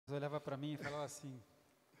olhava para mim e falava assim,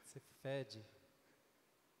 você fede.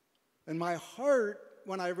 And my heart,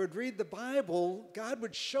 when I would read the Bible, God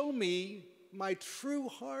would show me my true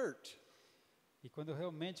heart. E quando eu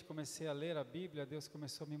realmente comecei a ler a Bíblia, Deus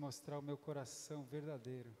começou a me mostrar o meu coração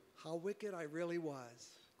verdadeiro, How wicked I really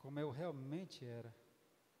was. como eu realmente era.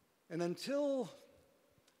 And until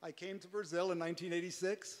I came to Brazil in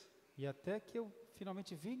 1986, E até que eu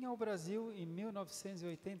finalmente vim ao Brasil em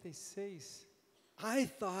 1986, I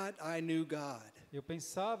thought I knew God. eu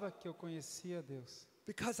pensava que eu conhecia Deus.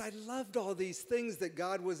 Because I loved all these things that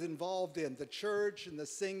God was involved in, the church and the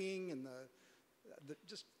singing and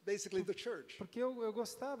just basically the church. Porque eu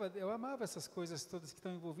gostava, eu amava essas coisas todas que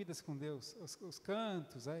estão envolvidas com Deus, os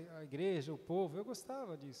cantos, a igreja, o povo, eu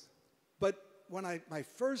gostava disso. But when my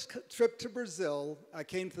first trip to Brazil, I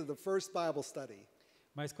came to the first Bible study.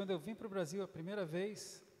 Mas quando eu vim para o Brasil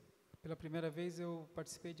pela primeira vez eu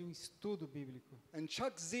participei de um estudo bíblico. And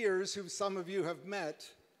Chuck Ziers, who some of you have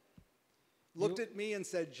met, looked at me and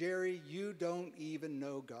said, Jerry, you don't even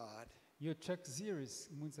know God. E o Chuck Ziers,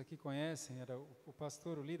 muitos aqui conhecem, era o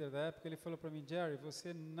pastor, o líder da época, ele falou para mim, Jerry,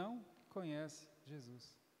 você não conhece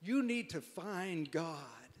Jesus. You need to find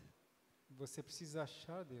God. Você precisa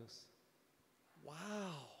achar Deus.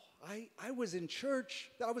 Wow. I was in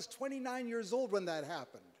church. I was 29 years old when that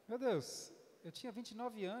happened. Meu Deus, eu tinha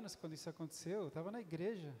 29 anos quando isso aconteceu, eu estava na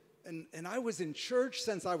igreja. And I was in church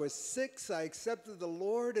since I was 6. I accepted the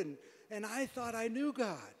Lord and I thought I knew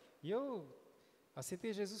God. E eu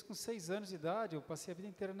aceitei Jesus com 6 anos de idade, eu passei a vida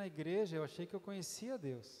inteira na igreja, eu achei que eu conhecia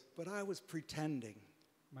Deus. But I was pretending.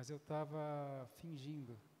 Mas eu estava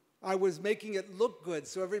fingindo. I was making it look good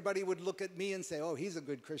so everybody would look at me and say, oh, he's a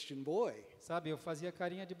good Christian boy. Sabe, eu fazia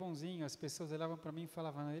carinha de bonzinho, as pessoas olhavam para mim e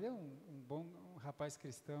falavam, ele é um bom rapaz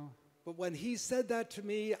cristão. But when he said that to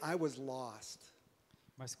me, I was lost.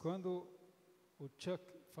 Mas quando o Chuck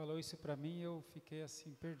falou isso para mim, eu fiquei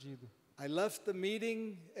assim, perdido. I left the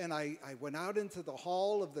meeting and I went out into the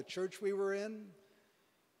hall of the church we were in.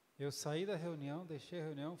 Eu saí da reunião, deixei a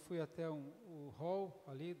reunião, fui até o hall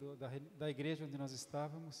ali da igreja onde nós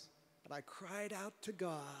estávamos. And I cried out to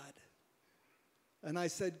God. And I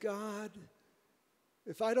said, God,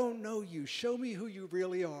 if I don't know you, show me who you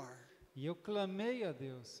really are. E eu clamei a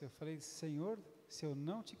Deus. Eu falei, Senhor, se eu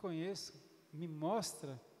não te conheço, me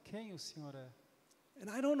mostra quem o Senhor é.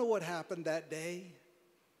 And I don't know what happened that day,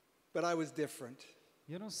 but I was different.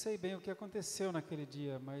 E eu não sei bem o que aconteceu naquele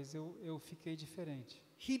dia, mas eu fiquei diferente.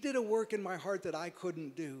 He did a work in my heart that I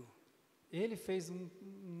couldn't do. Ele fez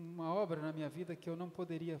uma obra na minha vida que eu não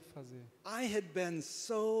poderia fazer. I had been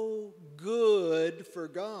so good for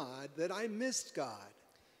God that I missed God.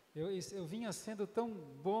 Eu vinha sendo tão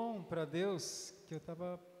bom para Deus que eu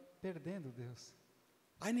estava perdendo Deus.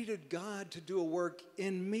 I needed God to do a work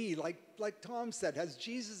in me, like Tom said, has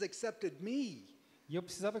Jesus accepted me? E eu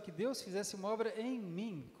precisava que Deus fizesse uma obra em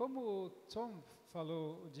mim. Como o Tom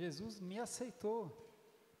falou, Jesus me aceitou.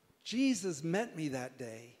 Jesus met me that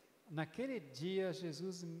day. Naquele dia,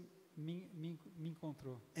 Jesus me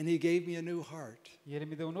encontrou. And he gave me a new heart. E Ele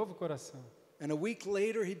me deu um novo coração. And a week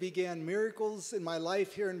later, he began miracles in my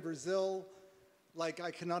life here in Brazil like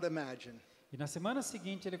I cannot imagine. E na semana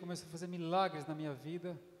seguinte, Ele começou a fazer milagres na minha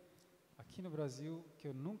vida, aqui no Brasil, que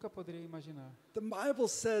eu nunca poderia imaginar. The Bible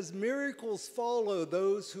says miracles follow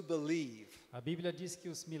those who believe. A Bíblia diz que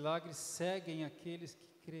os milagres seguem aqueles que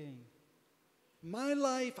creem. My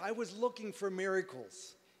life, I was looking for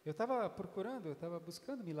miracles. Eu estava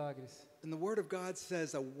buscando milagres. And the Word of God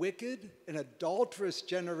says a wicked and adulterous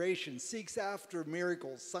generation seeks after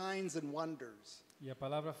miracles, signs and wonders. E a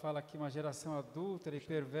palavra fala que uma geração adúltera e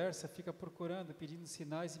perversa fica procurando, pedindo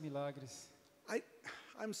sinais e milagres.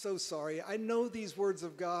 I'm so sorry. I know these words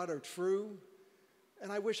of God are true,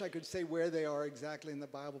 and I wish I could say where they are exactly in the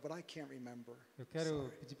Bible, but I can't remember. Eu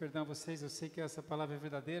quero pedir perdão a vocês, eu sei que essa palavra é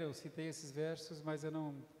verdadeira, eu citei esses versos, mas eu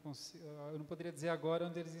não poderia dizer agora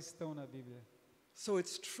onde eles estão na Bíblia. So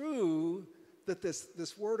it's true that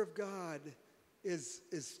this word of God is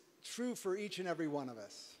true for each and every one of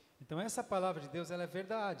us. Então essa palavra de Deus, ela é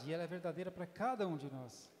verdade, e ela é verdadeira para cada um de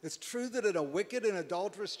nós. It's true that in a wicked and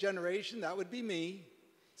adulterous generation, that would be me,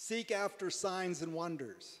 seek after signs and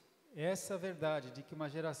wonders. Essa verdade de que uma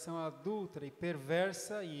geração adúltera e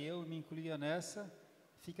perversa, e eu me incluía nessa,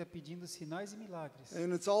 fica pedindo sinais e milagres.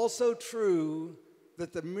 And it's also true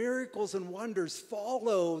that the miracles and wonders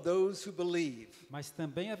follow those who believe. Mas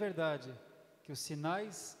também é verdade que os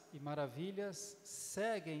sinais e maravilhas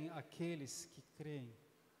seguem aqueles que creem.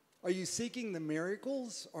 Are you seeking the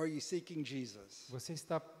miracles or are you seeking Jesus? Você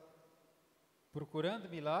está procurando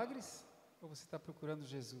milagres ou você está procurando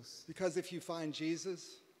Jesus? Because if you find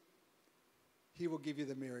Jesus, He will give you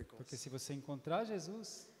the Porque miracles. se você encontrar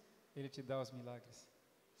Jesus, Ele te dá os milagres.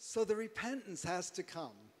 So the repentance has to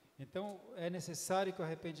come. Então, é necessário que o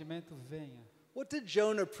arrependimento venha. What did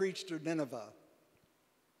Jonah preach to Nineveh?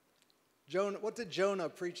 What did Jonah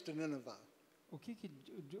preach to Nineveh? O que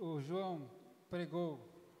o João pregou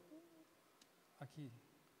aqui?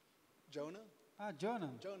 Jonah?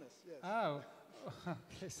 Jonah. Jonas, yes.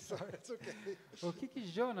 Okay, sorry. It's okay. O que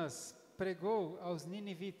Jonas pregou aos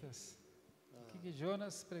ninivitas? O que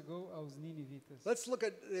Jonas pregou aos ninivitas? Let's look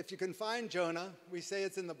at, if you can find Jonah, we say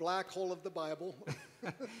it's in the black hole of the Bible.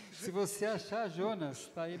 Se você achar Jonas,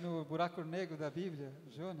 está aí no buraco negro da Bíblia,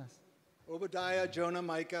 Jonas. Obadiah, Jonah,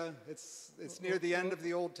 Micah, it's near the end of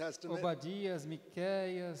the Old Testament. Obadias,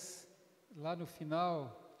 Miqueias, lá no final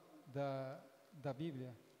da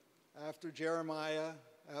Bíblia. After Jeremiah,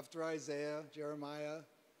 after Isaiah, Jeremiah,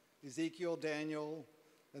 Ezekiel, Daniel,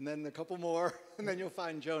 and then a couple more, and then you'll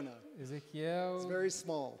find Jonah. Ezequiel, It's very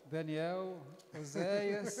small. Daniel,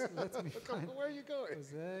 Oséias, let me find Where are you going?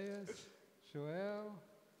 Oséias, Joel,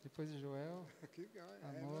 depois de Joel, Keep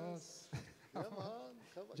going. Amos, Come on.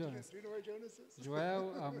 Come on. Jonas. Do you know where Jonas is?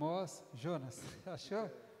 Joel, Amós, Jonas. Achou?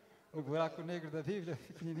 O buraco negro da Bíblia,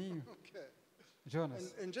 pequenininho. Okay.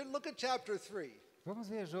 Jonas. And just look at chapter 3. Vamos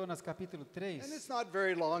ver Jonas capítulo 3. And it's not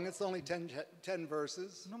very long. It's only 10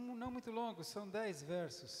 verses. Não muito longo, são 10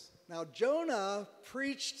 versos. Now, Jonah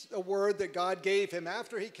preached a word that God gave him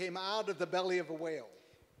after he came out of the belly of a whale.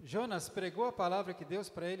 Jonas pregou a palavra que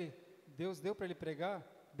Deus deu para ele pregar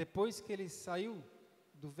depois que ele saiu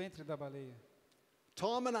do ventre da baleia.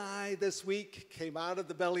 Tom and I this week came out of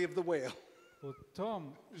the belly of the whale. O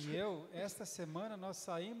Tom e eu, esta semana, nós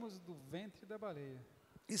saímos do ventre da baleia.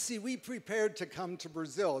 You see, we prepared to come to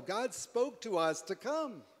Brazil. God spoke to us to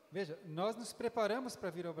come. Veja, nós nos preparamos para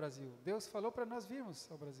vir ao Brasil. Deus falou para nós virmos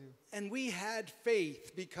ao Brasil. And we had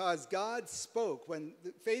faith because God spoke. When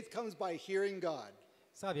faith comes by hearing God.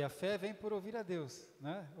 Sabe, a fé vem por ouvir a Deus,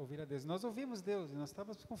 né? Ouvir a Deus. Nós ouvimos Deus e nós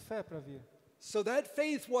estávamos com fé para vir. So that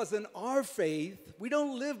faith wasn't our faith. We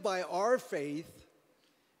don't live by our faith.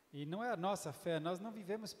 E não é a nossa fé, nós não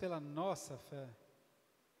vivemos pela nossa fé.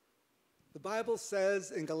 The Bible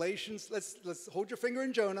says in Galatians, let's hold your finger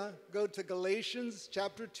in Jonah, go to Galatians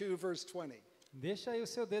chapter 2 verse 20. Deixa aí o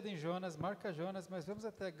seu dedo em Jonas, marca Jonas, mas vamos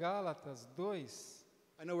até Gálatas 2.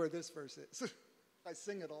 I know where this verse is. I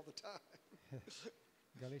sing it all the time.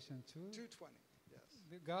 Galatians 2. 2:20.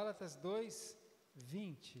 Yes. Gálatas 2,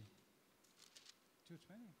 20. 2:20?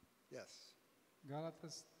 Yes.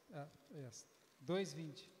 Gálatas, yes.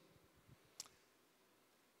 2:20.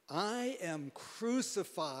 I am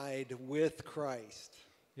crucified with Christ.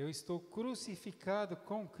 Eu estou crucificado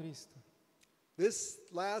com Cristo. This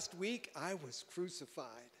last week I was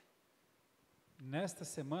crucified. Nesta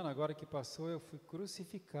semana, agora que passou, eu fui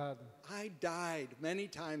crucificado. I died many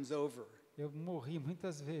times over. Eu morri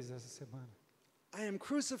muitas vezes essa semana. I am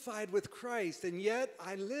crucified with Christ, and yet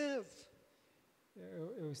I live.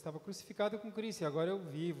 Eu estava crucificado com Cristo e agora eu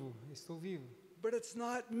vivo, estou vivo. But it's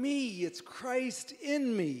not me, it's Christ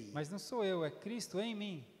in me. Mas não sou eu, é Cristo em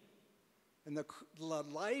mim. And the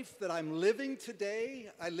life that I'm living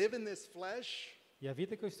today, I live in this flesh. E a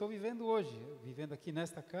vida que eu estou vivendo hoje, vivendo aqui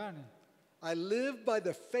nesta carne, I live by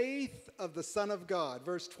the faith of the Son of God,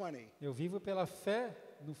 verse 20. eu vivo pela fé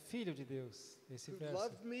no Filho de Deus, esse Who verso,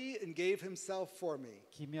 loved me and gave himself for me.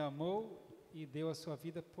 que me amou e deu a sua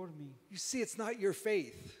vida por mim. You see, it's not your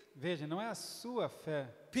faith. Veja, não é a sua fé.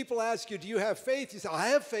 People ask you, do you have faith? You say,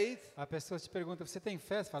 I have faith. A pessoa te pergunta, você tem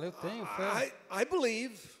fé? Você fala, eu tenho fé. I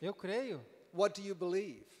believe. Eu creio. What do you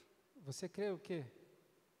believe? Você crê o quê?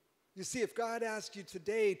 You see, if God asked you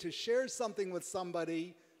today to share something with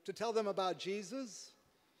somebody, to tell them about Jesus,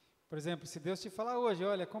 Por exemplo, se Deus te falar hoje,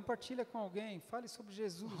 olha, compartilha com alguém, fale sobre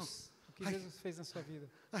Jesus, o que Jesus fez na sua vida.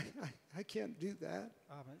 I can't do that.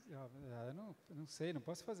 Mas eu não sei, não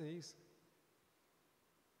posso fazer isso.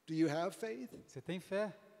 Do you have faith? Você tem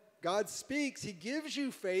fé? God speaks, He gives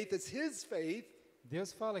you faith, it's His faith.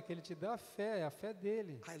 Deus fala que Ele te dá fé, é a fé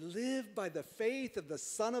dEle. I live by the faith of the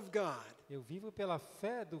Son of God, Eu vivo pela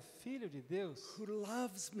fé do Filho de Deus, who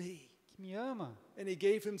loves me, que me ama, and He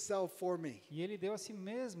gave Himself for me. e Ele deu a si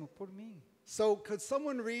mesmo por mim. So, could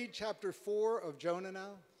someone read chapter 4 of Jonah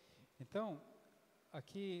now? Então,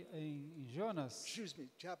 aqui em Jonas, Excuse me,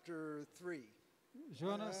 chapter 3.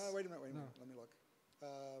 Jonas, Wait a minute, não. let me look.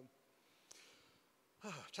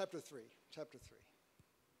 Chapter 3.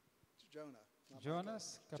 Jonah. not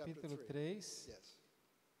Jonas, Micah. Chapter capítulo 3. 3. Yes.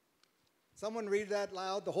 Someone read that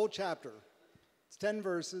loud, the whole chapter. It's 10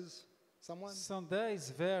 verses. Someone? São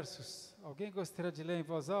 10 versos. Alguém gostaria de ler em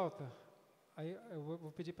voz alta? Aí eu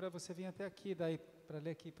vou pedir para você vir até aqui, daí para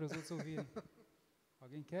ler aqui para os outros ouvirem.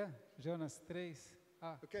 Alguém quer? Jonas 3.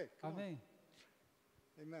 Ah, Okay, come amém.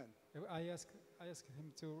 on. Amen. I ask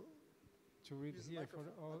him to read Use the here for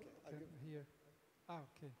microphone. all Okay, I'll give- here. Ah,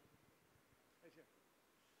 ok. Right here.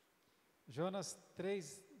 Jonas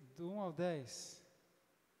 3, do 1 ao 10.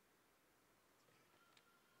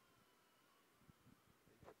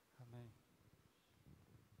 Amém.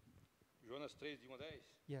 Jonas 3, de 1 a 10.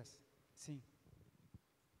 Yes. Sim.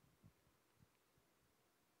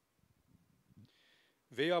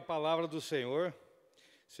 Veio a palavra do Senhor,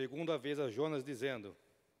 segunda vez a Jonas, dizendo: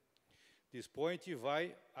 Dispõe-te e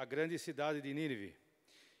vai à grande cidade de Nínive,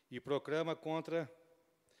 e proclama contra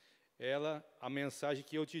ela a mensagem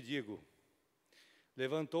que eu te digo.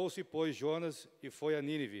 Levantou-se, pois, Jonas e foi a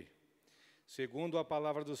Nínive, segundo a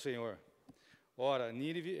palavra do Senhor. Ora,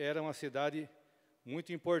 Nínive era uma cidade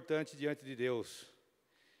muito importante diante de Deus,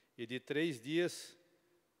 e de 3 dias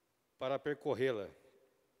para percorrê-la.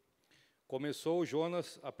 Começou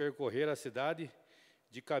Jonas a percorrer a cidade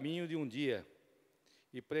de caminho de um dia,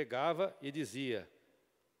 e pregava e dizia: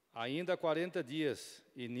 Ainda 40 dias,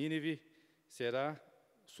 e Nínive será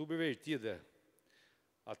subvertida.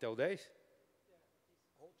 Até o 10?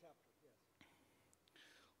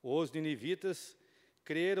 Os ninivitas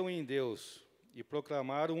creram em Deus e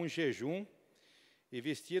proclamaram um jejum e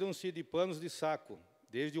vestiram-se de panos de saco,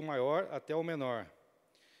 desde o maior até o menor.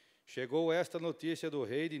 Chegou esta notícia do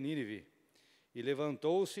rei de Nínive, e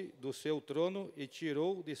levantou-se do seu trono e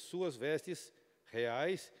tirou de suas vestes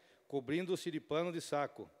reais, cobrindo-se de pano de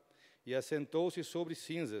saco, e assentou-se sobre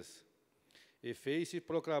cinzas, e fez-se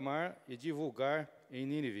proclamar e divulgar em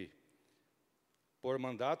Nínive, por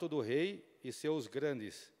mandato do rei e seus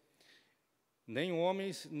grandes: nem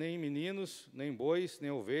homens, nem meninos, nem bois, nem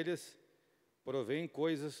ovelhas provém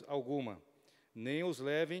coisas alguma, nem os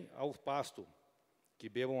levem ao pasto, que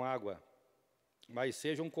bebam água, mas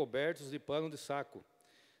sejam cobertos de pano de saco,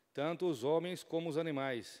 tanto os homens como os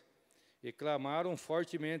animais. E clamaram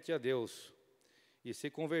fortemente a Deus, e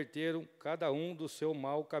se converteram cada um do seu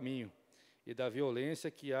mau caminho e da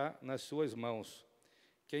violência que há nas suas mãos.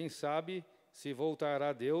 Quem sabe se voltará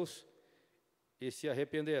a Deus e se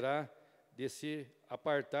arrependerá de se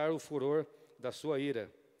apartar o furor da sua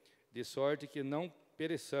ira, de sorte que não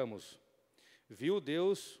pereçamos. Viu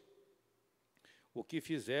Deus o que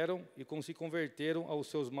fizeram e como se converteram aos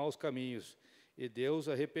seus maus caminhos, e Deus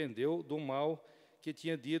arrependeu do mal que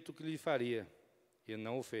tinha dito que lhe faria, e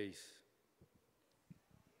não o fez.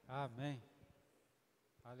 Amém.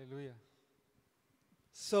 Aleluia.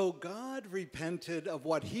 So God repented of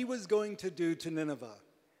what he was going to do to Nineveh.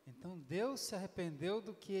 Então Deus se arrependeu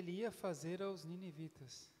do que ele ia fazer aos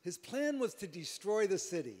ninivitas. His plan was to destroy the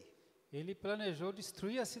city. Ele planejou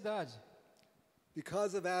destruir a cidade.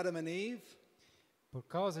 Because of Adam and Eve, Por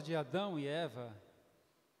causa de Adão e Eva,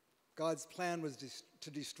 God's plan was to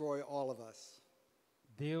destroy all of us.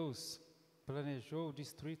 Deus planejou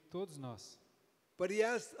destruir todos nós. But he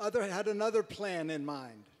had another plan in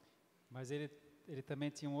mind. Mas ele também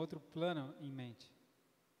tinha um outro plano em mente.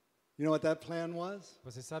 You know what that plan was?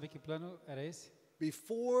 Você sabe que plano era esse?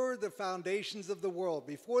 Before the foundations of the world,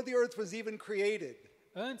 before the earth was even created,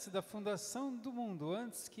 Antes da fundação do mundo,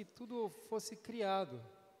 antes que tudo fosse criado,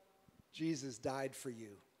 Jesus died for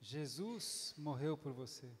you. Jesus morreu por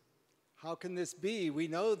você. How can this be? We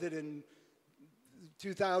know that in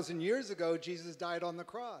 2,000 years ago, Jesus died on the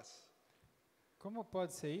cross. Como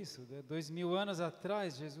pode ser isso? 2000 anos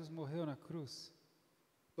atrás, Jesus morreu na cruz.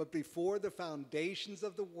 But before the foundations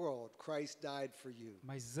of the world, Christ died for you.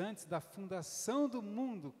 Mas antes da fundação do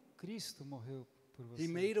mundo, Cristo morreu por He você.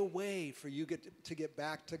 made a way for you to get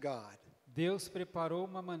back to God. Deus preparou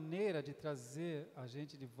uma maneira de trazer a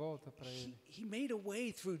gente de volta para Ele. He made a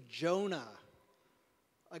way through Jonah,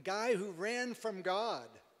 a guy who ran from God.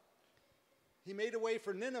 He made a way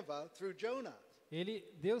for Nineveh through Jonah.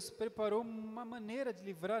 Deus preparou uma maneira de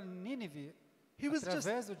livrar Nínive He was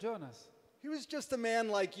através do Jonas. He was just a man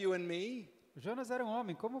like you and me, O Jonas era um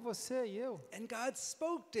homem como você e eu. and God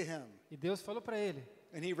spoke to him, E Deus falou para ele.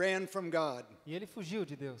 and he ran from God. E ele fugiu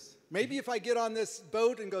de Deus. Maybe if I get on this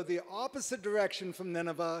boat and go the opposite direction from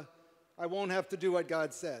Nineveh, I won't have to do what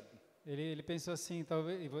God said. Ele pensou assim,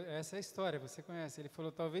 talvez, essa é a história, você conhece. Ele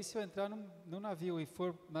falou, talvez se eu entrar num navio e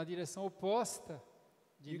for na direção oposta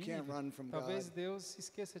de You can't Nínive, run from talvez God. Deus se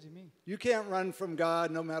esqueça de mim. You can't run from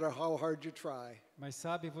God no matter how hard you try. Mas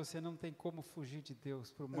sabe, você não tem como fugir de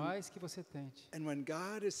Deus, por mais que você tente. And when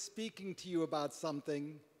God is speaking to you about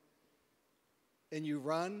something and you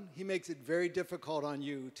run, he makes it very difficult on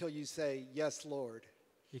you till you say, "Yes, Lord."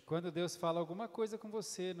 E quando Deus fala alguma coisa com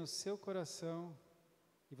você no seu coração,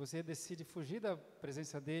 e você decide fugir da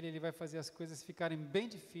presença dele, ele vai fazer as coisas ficarem bem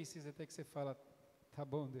difíceis até que você fala, Tá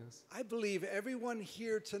bom, Deus. I believe everyone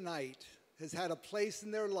here tonight has had a place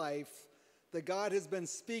in their life that God has been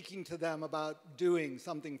speaking to them about doing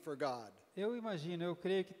something for God. Eu imagino, eu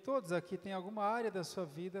creio que todos aqui têm alguma área da sua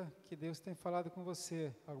vida que Deus tem falado com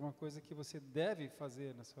você, alguma coisa que você deve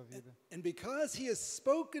fazer na sua vida. And because he has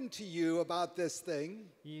spoken to you about this thing,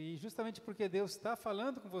 E justamente porque Deus está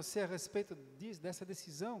falando com você a respeito dessa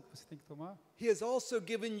decisão que você tem que tomar, he has also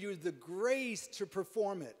given you the grace to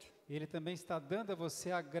perform it. Ele também está dando a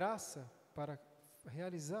você a graça para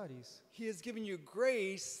realizar isso. He has given you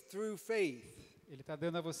grace through faith. Ele está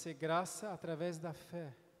dando a você graça através da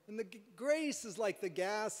fé. And the grace is like the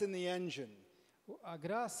gas in the engine. A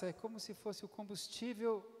graça é como se fosse o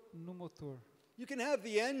combustível no motor. You can have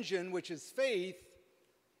the engine, which is faith,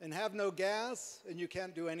 and have no gas, and you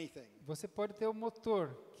can't do anything. Você pode ter o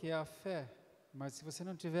motor, que é a fé, mas se você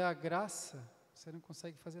não tiver a graça, você não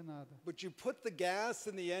consegue fazer nada. But you put the gas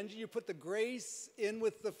in the engine, you put the grace in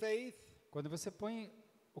with the faith, Quando você põe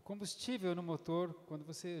o combustível no motor, quando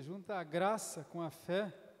você junta a graça com a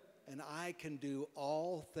fé, and I can do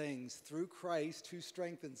all things through Christ who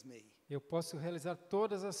strengthens me. eu posso realizar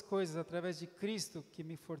todas as coisas através de Cristo que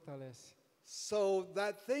me fortalece. So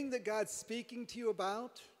that thing that God's speaking to you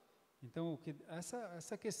about, Então,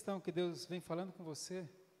 essa questão que Deus vem falando com você,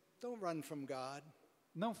 don't run from God.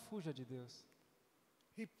 não fuja de Deus.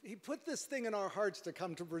 He put this thing in our hearts to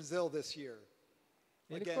come to Brazil this year.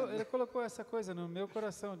 Ele colocou essa coisa no meu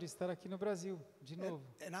coração de estar aqui no Brasil, de novo.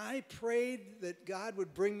 And I prayed that God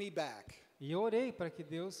would bring me back. E eu orei para que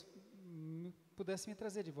Deus pudesse me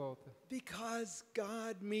trazer de volta. Because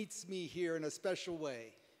God meets me here in a special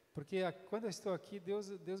way. Porque quando eu estou aqui,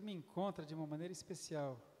 Deus me encontra de uma maneira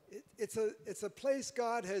especial. It's a place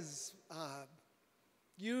God has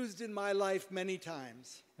used in my life many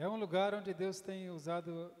times. É um lugar onde Deus tem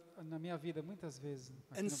usado na minha vida muitas vezes.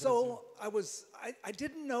 Aqui And no so Brasil. I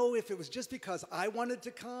didn't know if it was just because I wanted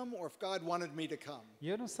to come or if God wanted me to come. E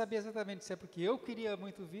eu não sabia exatamente se é porque eu queria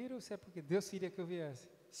muito vir ou se é porque Deus queria que eu viesse.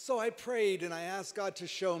 So I prayed and I asked God to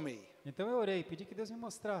show me. Então eu orei, pedi que Deus me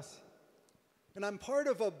mostrasse. And I'm part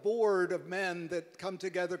of a board of men that come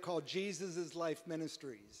together called Jesus' Life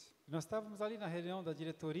Ministries. Nós estávamos ali na reunião da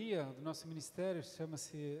diretoria do nosso ministério,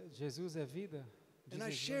 chama-se Jesus é Vida. And I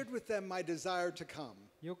shared with them my desire to come.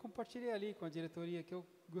 E eu compartilhei ali com a diretoria que eu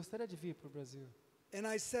gostaria de vir para o Brasil. And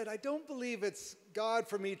I said, I don't believe it's God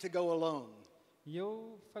for me to go alone. E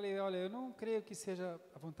eu falei, olha, eu não creio que seja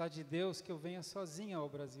a vontade de Deus que eu venha sozinha ao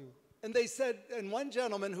Brasil. And they said, and one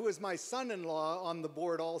gentleman who is my son-in-law on the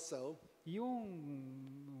board also, E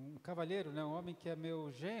um cavalheiro, né, um homem que é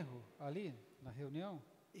meu genro ali na reunião,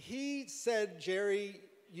 he said, Jerry,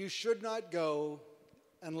 you should not go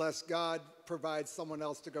unless God provides someone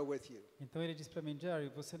else to go with you. então ele disse para mim, Jerry,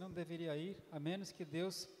 você não deveria ir a menos que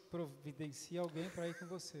Deus providencie alguém para ir com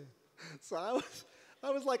você. So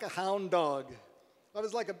I was like a hound dog. I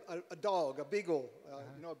was like a dog, a beagle.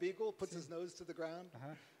 You know, a beagle puts his nose to the ground.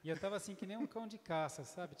 E eu estava assim que nem um cão de caça,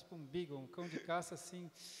 sabe? Tipo um beagle, um cão de caça assim,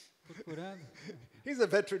 procurando. He's a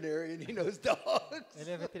veterinarian, he knows dogs.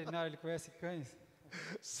 Ele é veterinário, ele conhece cães.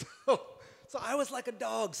 So I was like a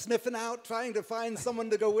dog sniffing out, trying to find someone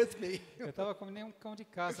to go with me. Eu estava como nem um cão de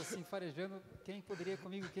caça, assim, farejando quem poderia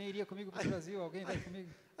comigo, quem iria comigo para o Brasil, alguém vai comigo.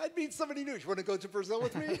 I'd meet somebody new. You want to go to Brazil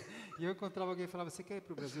with me? E eu encontrava alguém e falava, você quer ir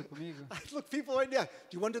para o Brasil comigo? I'd look people right now.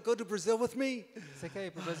 Do you want to go to Brazil with me? Você quer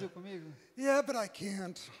ir para o Brasil comigo? Yeah, but I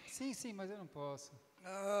can't. Sim, mas eu não posso.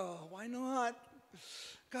 Oh, why not?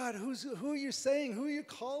 God, who are you saying? Who are you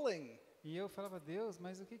calling? E eu falava, Deus,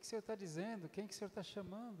 mas o que o Senhor está dizendo? Quem que o Senhor está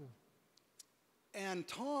chamando? And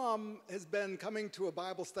Tom has been coming to a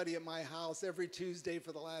Bible study at my house every Tuesday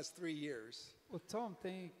for the last 3 years. O Tom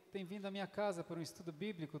tem vindo à minha casa para um estudo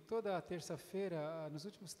bíblico toda terça-feira nos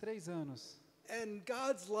últimos 3 anos. And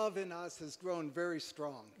God's love in us has grown very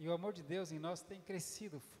strong. E o amor de Deus em nós tem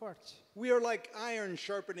crescido forte. We are like iron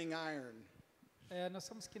sharpening iron. Nós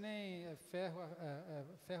somos que nem ferro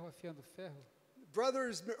afiando ferro.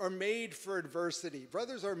 Brothers are made for adversity.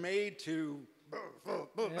 Brothers are made to...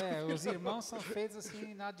 Os irmãos são feitos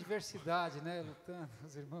assim na adversidade, né, lutando,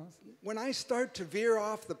 os irmãos. When I start to veer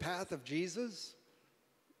off the path of Jesus,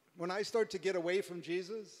 when I start to get away from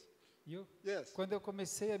Jesus, yes. Quando eu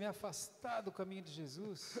comecei a me afastar do caminho de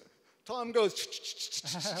Jesus, Tom goes...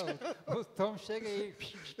 o Tom chega e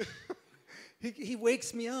he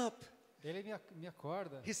wakes me up. Ele me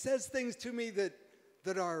acorda. He says things to me that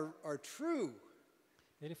are true.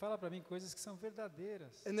 Ele fala para mim coisas que são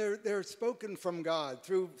verdadeiras. And they're spoken from God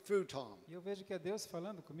through Tom. E eu vejo que é Deus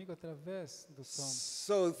falando comigo através do Tom.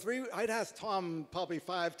 So I'd ask Tom probably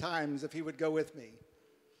 5 times if he would go with me.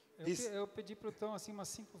 Eu pedi para o Tom assim umas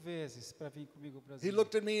 5 vezes para vir comigo ao He Brasil.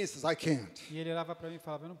 looked at me and says, I can't. E ele olhava para mim e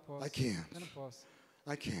falava, eu não posso. I can't. Eu não posso.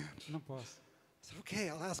 I can't. Não posso. I said, okay,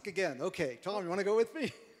 I'll ask again. Okay, Tom, you want to go with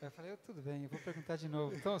me? Eu falei, tudo bem, eu vou perguntar de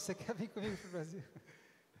novo. Tom, você quer vir comigo para o Brasil?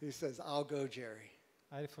 He says, I'll go, Jerry.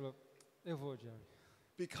 Aí ele falou, eu vou, Jerry.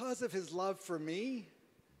 Because of his love for me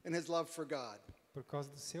and his love for God. Por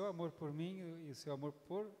causa do seu amor por mim e o seu amor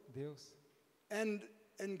por Deus. And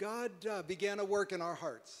God began a work in our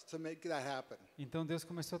hearts to make that happen. Então Deus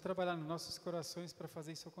começou a trabalhar nos nossos corações para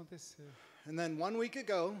fazer isso acontecer. And then 1 week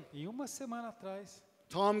ago, E uma semana atrás,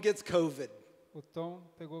 Tom gets COVID. o Tom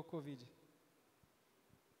pegou o Covid.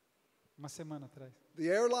 Uma semana atrás. The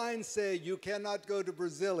airlines say you cannot go to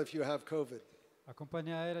Brazil if you have COVID. A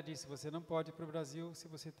companhia aérea disse, você não pode ir para o Brasil se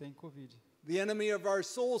você tem Covid. The enemy of our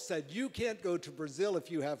soul said you can't go to Brazil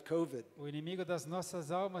if you have COVID. O inimigo das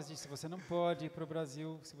nossas almas disse, você não pode ir para o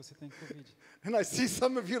Brasil se você tem Covid. And I see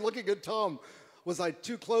some of you looking at Tom. Was I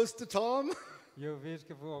too close to Tom? E eu vejo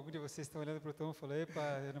que algum de vocês estão olhando para o Tom e falei,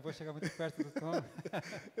 epa, eu não vou chegar muito perto do Tom.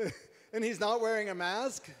 And he's not wearing a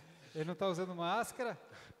mask? Ele não está usando máscara.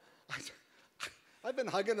 I've been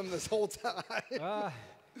hugging him this whole time. Ah,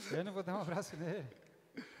 eu não vou dar um abraço nele.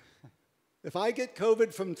 If I get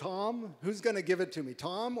COVID from Tom, who's going to give it to me,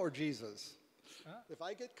 Tom or Jesus? If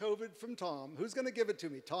I get COVID from Tom, who's going to give it to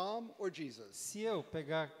me, Tom or Jesus? Se eu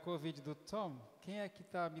pegar Covid do Tom, quem é que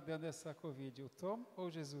está me dando essa Covid, o Tom ou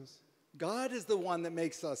Jesus? God is the one that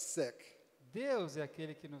makes us sick. Deus é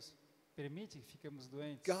aquele que nos permite que fiquemos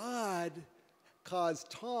doentes. God caused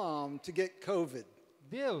Tom to get COVID.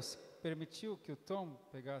 Deus permitiu que o Tom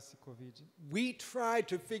pegasse Covid. We tried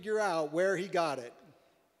to figure out where he got it.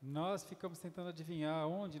 Nós ficamos tentando adivinhar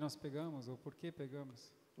onde nós pegamos ou por que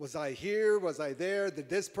pegamos. Was I here? Was I there? Did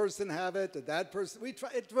this person have it? Did that person?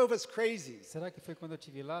 It drove us crazy. Será que foi quando eu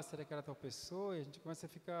estive lá? Será que era tal pessoa? E a gente começa a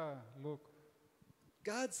ficar louco.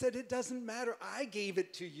 God said, it doesn't matter. I gave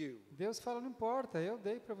it to you. Deus fala, não importa, eu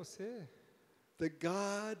dei para você. That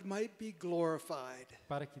God might be glorified.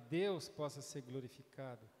 Para que Deus possa ser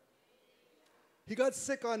glorificado. He got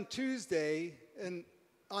sick on Tuesday, and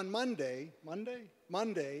on Monday,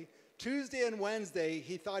 Tuesday and Wednesday,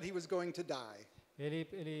 he thought he was going to die.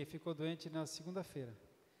 Ele ficou doente na segunda-feira.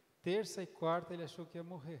 Terça e quarta ele achou que ia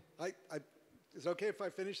morrer. Is it okay if I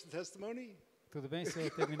finish the testimony? Tudo bem se eu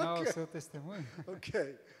terminar o seu testemunho?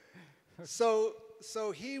 Okay.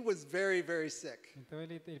 So he was very, very sick. Então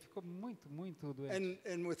ele ficou muito doente.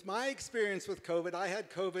 And with my experience with COVID, I had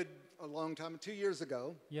COVID a long time, 2 years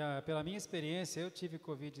ago. E pela minha experiência, eu tive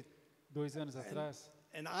Covid 2 anos atrás.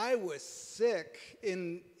 And I was sick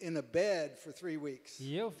in a bed for 3 weeks.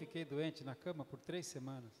 E eu fiquei doente na cama por 3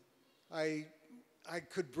 semanas. I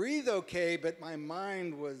could breathe okay, but my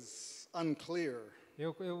mind was unclear.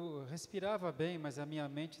 Eu respirava bem, mas a minha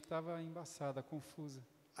mente estava embaçada, confusa.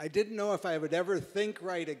 I didn't know if I would ever think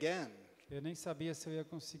right again. Eu nem sabia se eu ia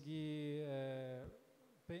conseguir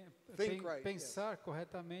pensar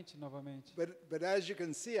corretamente novamente. But as you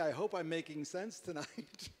can see, I hope I'm making sense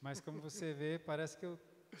tonight. Mas como você vê, parece que eu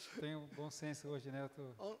tenho bom senso hoje, né? Eu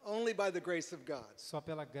tô Only by the grace of God. só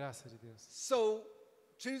pela graça de Deus. So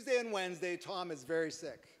Tuesday and Wednesday, Tom is very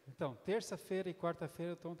sick. Então, terça-feira e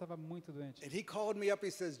quarta-feira o Tom estava muito doente. And he called me up.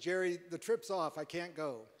 He says, Jerry, the trip's off. I can't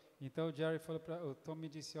go. Então o Jerry falou o Tom me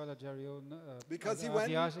disse, olha, Jerry, Because he a went-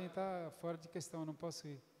 viagem está fora de questão, eu não posso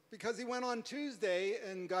ir. Because he went on Tuesday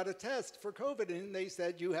and got a test for COVID, and they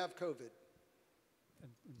said, you have COVID.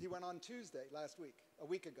 He went on Tuesday last week, a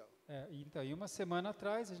week ago. Então, e uma semana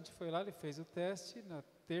atrás a gente foi lá, ele fez o teste na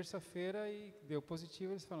terça-feira e deu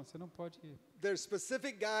positivo. Eles falaram, você não pode ir. There's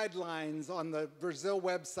specific guidelines on the Brazil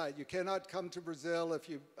website. You cannot come to Brazil if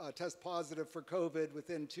you test positive for COVID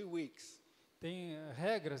within 2 weeks. Tem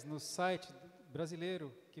regras no site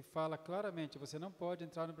brasileiro que fala claramente, você não pode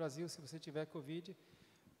entrar no Brasil se você tiver Covid.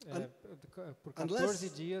 Por 14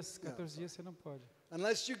 dias você não pode.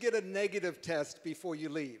 Unless you get a negative test before you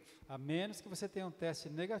leave. A menos que você tenha um teste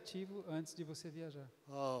negativo antes de você viajar.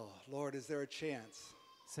 Oh, Lord, is there a chance?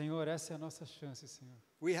 Senhor, essa é a nossa chance, Senhor.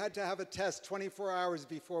 We had to have a test 24 hours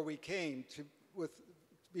before we came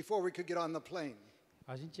before we could get on the plane.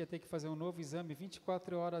 A gente ia ter que fazer um novo exame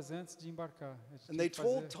 24 horas antes de embarcar. A gente And tinha they que fazer-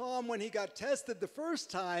 told Tom when he got tested the first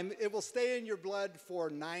time, it will stay in your blood for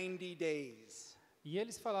 90 days. E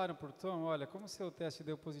eles falaram para o Tom, olha, como o seu teste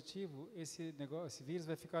deu positivo, esse vírus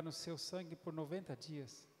vai ficar no seu sangue por 90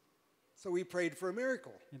 dias. So we prayed for a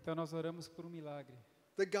miracle. Então nós oramos por um milagre.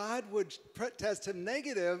 That God would test him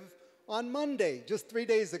negative on Monday, just 3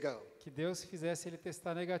 days ago. Que Deus fizesse ele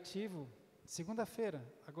testar negativo segunda-feira,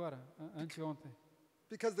 agora, anteontem.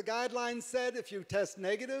 Because the guidelines said if you test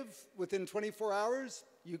negative within 24 hours,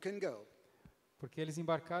 you can go. Porque eles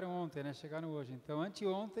embarcaram ontem, né? Chegaram hoje. Então,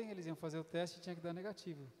 anteontem, eles iam fazer o teste e tinha que dar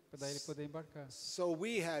negativo, para daí ele poder embarcar. So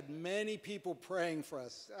we had many people praying for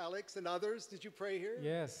us. Alex and others, did you pray here?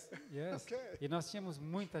 Yes. Okay. E nós tínhamos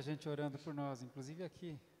muita gente orando por nós, inclusive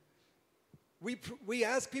aqui. We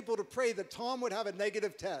asked people to pray that Tom would have a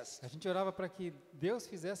negative test. A gente orava para que Deus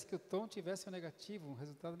fizesse que o Tom tivesse um negativo, um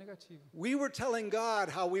resultado negativo. We were telling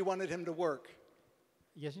God how we wanted him to work.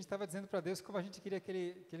 E a gente estava dizendo para Deus como a gente queria que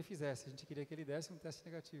ele fizesse. A gente queria que ele desse um teste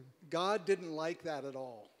negativo. God didn't like that at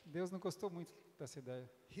all. Deus não gostou muito dessa ideia.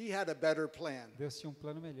 He had a better plan. Deus tinha um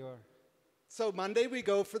plano melhor. So Monday we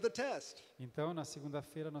go for the test. Então, na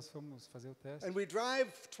segunda-feira, nós fomos fazer o teste. And we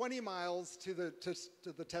drive 20 miles to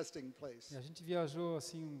the testing place. E a gente viajou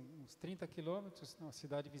assim uns 30 quilômetros na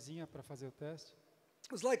cidade vizinha para fazer o teste.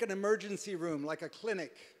 It was like an emergency room, like a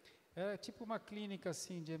clinic. Era tipo uma clínica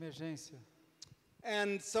assim de emergência.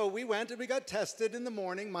 And so we went and we got tested in the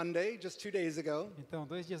morning, Monday, just 2 days ago. Então,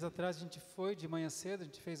 2 dias atrás a gente foi de manhã cedo, a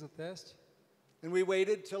gente fez o teste. And we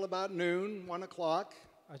waited till about noon, 1 o'clock.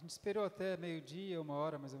 A gente esperou até meio-dia, 1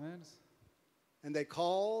 hora mais ou menos. And they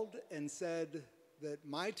called and said that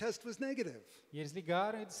my test was negative. E eles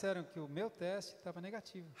ligaram e disseram que o meu teste estava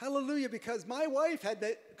negativo. Hallelujah, because my wife had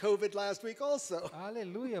COVID last week also.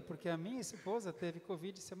 Aleluia, porque a minha esposa teve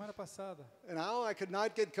Covid semana passada. And now I could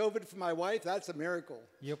not get COVID from my wife, that's a miracle.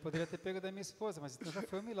 E eu poderia ter pego da minha esposa, mas então já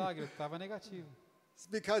foi um milagre, eu estava negativo. It's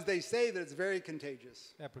because they say that it's very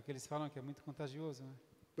contagious. É, porque eles falam que é muito contagioso, né?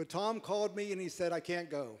 But Tom called me and he said, I can't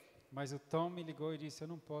go. Mas o Tom me ligou e disse, eu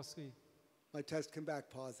não posso ir. My test came back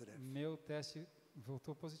positive. Meu teste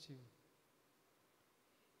voltou positivo.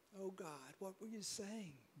 Oh God, what were you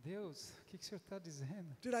saying? Deus, o que o Senhor está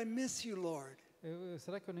dizendo? Did I miss you, Lord?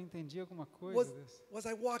 Será que eu não entendi alguma coisa, Deus? Was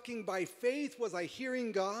I walking by faith? Was I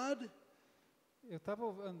hearing God? Eu estava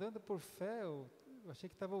andando por fé, eu achei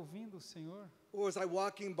que estava ouvindo o Senhor. Or was I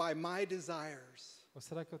walking by my desires? Ou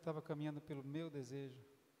será que eu estava caminhando pelo meu desejo?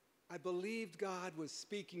 I believed God was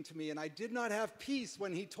speaking to me, and I did not have peace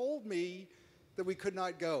when He told me that we could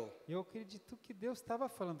not go. Eu acredito que Deus estava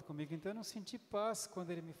falando comigo, então eu não senti paz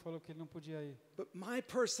quando Ele me falou que Ele não podia ir. But my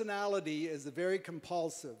personality is very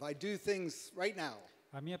compulsive. I do things right now.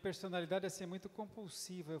 A minha personalidade é ser muito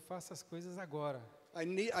compulsiva, eu faço as coisas agora.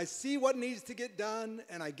 I see what needs to get done,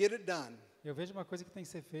 and I get it done. Eu vejo uma coisa que tem que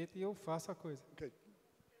ser feita e eu faço a coisa. Okay.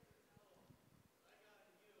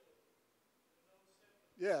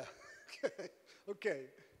 Yeah. Okay.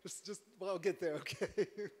 I'll get there. Okay.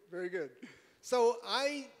 Very good. So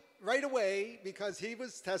right away, because he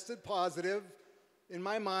was tested positive, in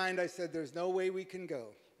my mind I said, there's no way we can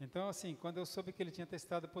go. Então, assim, quando eu soube que ele tinha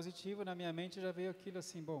testado positivo, na minha mente já veio aquilo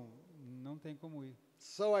assim, bom, não tem como ir.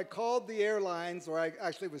 So I called the airlines, or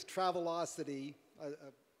actually it was Travelocity.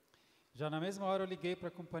 Já na mesma hora eu liguei para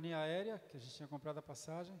a companhia aérea, que a gente tinha comprado a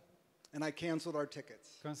passagem. And I canceled our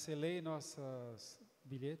tickets. Cancelei nossos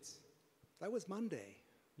bilhetes. That was Monday.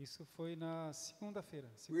 Isso foi na segunda-feira.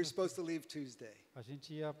 We were supposed to leave Tuesday. A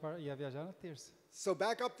gente ia viajar na terça. So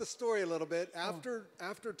back up the story a little bit.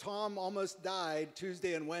 After Tom almost died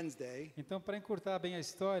Tuesday and Wednesday. Então, para encurtar bem a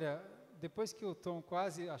história, depois que o Tom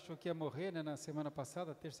quase achou que ia morrer, né, na semana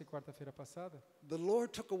passada, terça e quarta-feira passada, the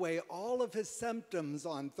Lord took away all of his symptoms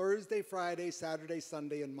on Thursday, Friday, Saturday,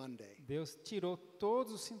 Sunday, and Monday. Deus tirou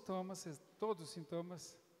todos os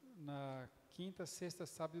sintomas na quinta, sexta,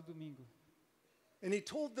 sábado e domingo. And he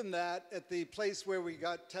told them that at the place where we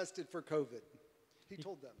got tested for COVID. He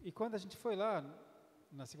told them. E quando a gente foi lá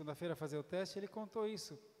na segunda-feira fazer o teste, ele contou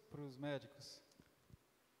isso para os médicos.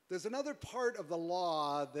 There's another part of the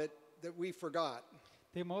law that we forgot.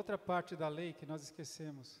 Tem uma outra parte da lei que nós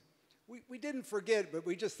esquecemos. We didn't forget, but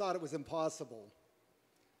we just thought it was impossible.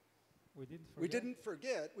 We didn't forget? We didn't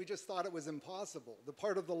forget, we just thought it was impossible. The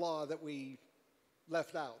part of the law that we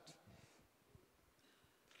left out.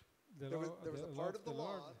 There was a part of the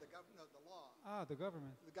law, the Ah, the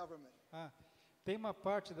government. The government. Ah, tem uma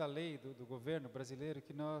parte da lei do governo brasileiro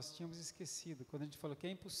que nós tínhamos esquecido. Quando a gente falou que é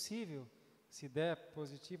impossível, se der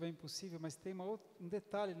positivo é impossível, mas tem um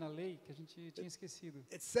detalhe na lei que a gente tinha esquecido.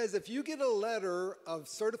 It says if you get a letter of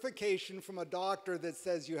certification from a doctor that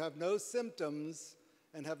says you have no symptoms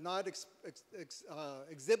and have not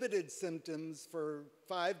exhibited symptoms for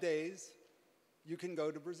 5 days, you can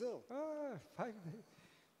go to Brazil.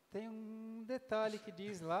 Tem um detalhe que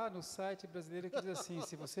diz lá no site brasileiro que diz assim,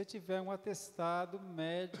 se você tiver um atestado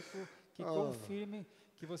médico que confirme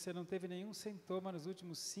que você não teve nenhum sintoma nos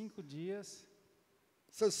últimos 5 dias.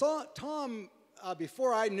 So Tom,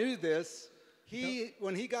 before I knew this,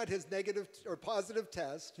 when he got his negative or positive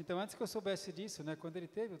test, Então, antes que eu soubesse disso, né, quando ele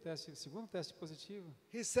teve o segundo teste positivo,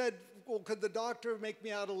 he said, well, could the doctor make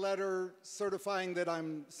me out a letter certifying that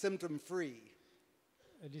I'm symptom free?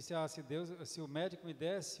 ele disse, se o médico me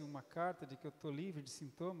desse uma carta de que eu estou livre de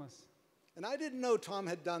sintomas, And I didn't know Tom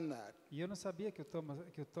had done that. e eu não sabia que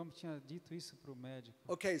o Tom tinha dito isso para o médico.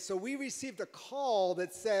 Okay, so we received a call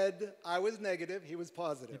that said I was negative, he was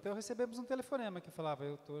positive. Então, recebemos um telefonema que falava,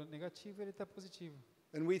 eu estou negativo e ele está positivo.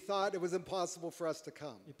 And we thought it was impossible for us to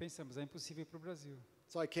come. E pensamos, é impossível ir para o Brasil.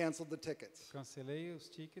 So I canceled the tickets. Cancelei os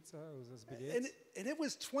tickets, os And bilhetes. it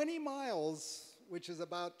was 20 miles, which is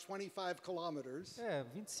about 25 kilometers,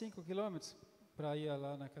 25 quilômetros para ir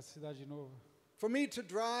lá naquela cidade de novo. for me to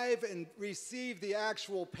drive and receive the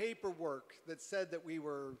actual paperwork that said that we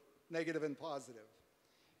were negative and positive.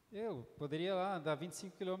 Eu poderia lá andar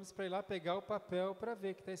 25 quilômetros para ir lá pegar o papel para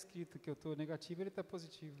ver que está escrito que eu estou negativo e ele está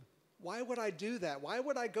positivo. Why would I do that? Why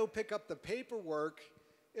would I go pick up the paperwork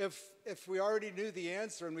if we already knew the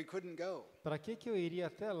answer and we couldn't go? Para que eu iria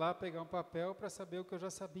até lá pegar um papel para saber o que eu já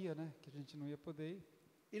sabia, né? Que a gente não ia poder ir.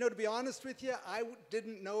 You know, to be honest with you, I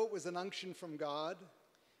didn't know it was an unction from God.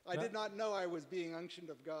 I did not know I was being unctioned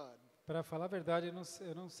of God. Para falar a verdade,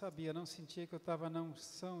 eu não sabia, não sentia que eu estava na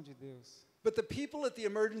unção de Deus. But the people at the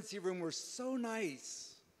emergency room were so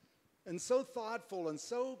nice and so thoughtful and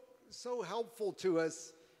so helpful to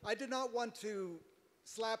us. I did not want to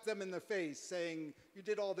slap them in the face saying, you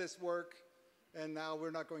did all this work and now we're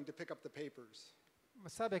not going to pick up the papers.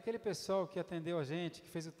 Mas sabe, aquele pessoal que atendeu a gente, que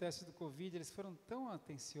fez o teste do Covid, eles foram tão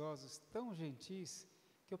atenciosos, tão gentis,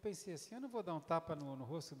 que eu pensei assim, eu não vou dar um tapa no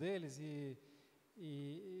rosto deles e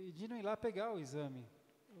de não ir lá pegar o exame.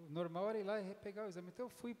 O normal era ir lá e pegar o exame. Então eu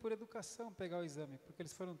fui por educação pegar o exame, porque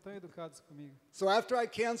eles foram tão educados comigo. So after I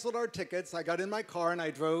canceled our tickets, I got in my car and I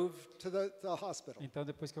drove to the hospital. Então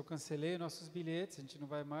depois que eu cancelei nossos bilhetes, a gente não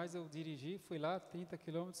vai mais, eu dirigi, fui lá 30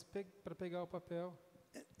 quilômetros para pegar o papel.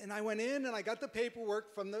 And I went in and I got the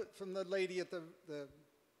paperwork from the lady at the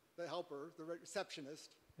helper, the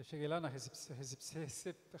receptionist. Eu cheguei lá na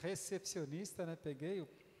recepcionista, né, peguei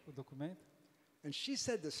o documento. And she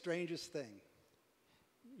said the strangest thing.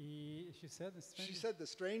 E she said the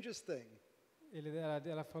strangest thing.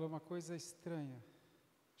 Ela falou uma coisa estranha.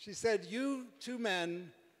 She said, you two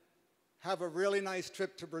men have a really nice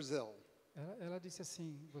trip to Brazil. Ela disse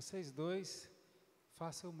assim, vocês dois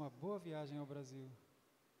façam uma boa viagem ao Brasil.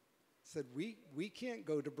 Said, we can't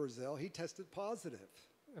go to Brazil. He tested positive.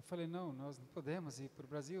 Eu falei, não, nós não podemos ir para o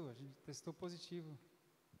Brasil, a gente testou positivo.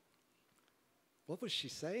 What was she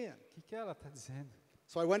saying? O que ela está dizendo?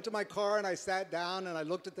 So I went to my car and I sat down and I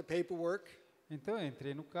looked at the paperwork. Então eu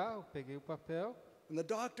entrei no carro, peguei o papel. And the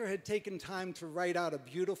doctor had taken time to write out a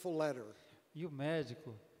beautiful letter. E o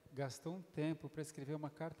médico gastou um tempo para escrever uma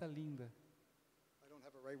carta linda. I don't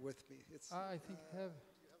have it right with me. It's, I think have.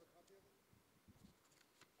 do you have a copy of it?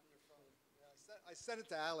 On your phone. Yeah, I sent it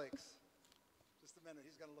to Alex. Just a minute,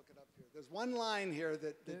 he's going to look it up here. There's one line here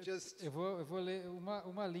that just... Eu vou ler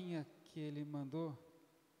uma linha que ele mandou.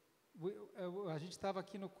 A gente estava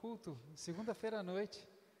aqui no culto, segunda-feira à noite,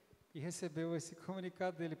 e recebeu esse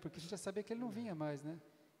comunicado dele, porque a gente já sabia que ele não vinha mais, né?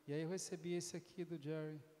 E aí eu recebi esse aqui do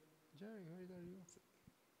Jerry. Jerry, where are you?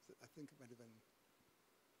 I think it might have been...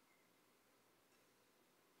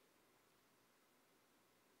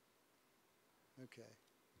 Okay.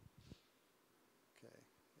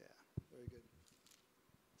 Yeah, very good.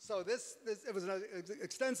 So it was an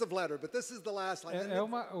extensive letter, but this is the last line.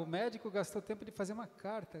 O médico gastou tempo de fazer uma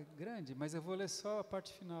carta grande, mas eu vou ler só a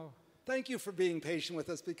parte final. Thank you for being patient with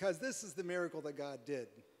us, because this is the miracle that God did.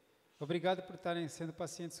 Obrigado por estarem sendo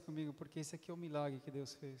pacientes comigo, porque esse aqui é o milagre que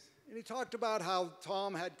Deus fez. And he talked about how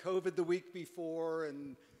Tom had COVID the week before,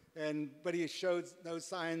 but he showed no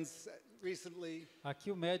signs recently.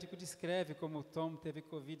 Aqui o médico descreve como o Tom teve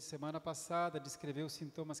Covid semana passada, descreveu os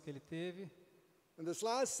sintomas que ele teve. And this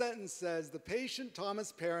last sentence says, the patient,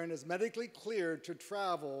 Thomas Perrin, is medically cleared to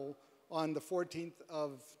travel on the 14th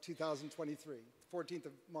of 2023, 14th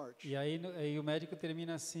of March. E aí o médico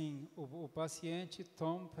termina assim, o paciente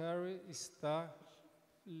Tom Perry está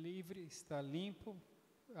livre, está limpo,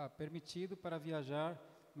 permitido para viajar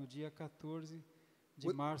no dia 14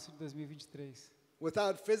 de março de 2023.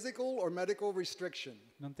 Without physical or medical restriction.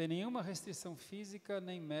 Não tem nenhuma restrição física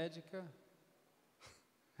nem médica.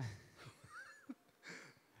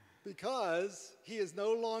 Because he is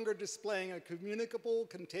no longer displaying a communicable,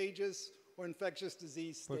 contagious, or infectious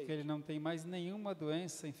disease state. Porque ele não tem mais nenhuma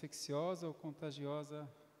doença infecciosa ou contagiosa,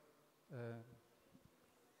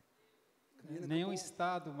 nenhum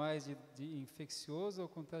estado mais de infeccioso ou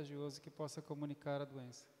contagioso que possa comunicar a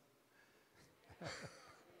doença.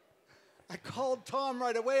 I called Tom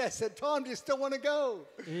right away. I said, Tom, do you still want to go?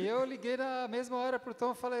 E eu liguei na mesma hora pro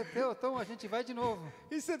Tom e falei, Tom, a gente vai de novo.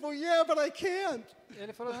 He said, well, yeah, but I can't.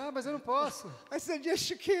 Ele falou, mas eu não posso. I said, yes,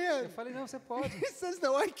 you Eu can. falei, não, você pode. He says,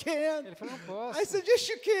 no, I can't. Ele falou, não posso. I said, yes,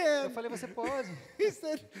 you Eu can. falei, você pode. He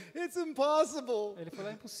said, it's impossible. Ele falou,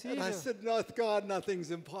 é And impossível. I said, no, God, nothing's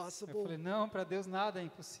Eu impossible. falei, não, para Deus nada é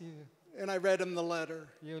impossível. And I read him the letter.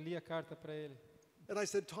 E eu li a carta para ele. And I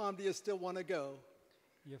said, Tom, do you still want to go?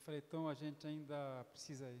 E eu falei, Tom, a gente ainda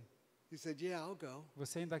precisa ir. He said, yeah, I'll go.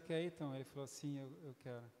 Você ainda quer ir, Tom? Ele falou, sim, eu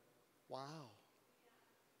quero. Wow.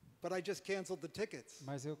 But I just canceled the tickets.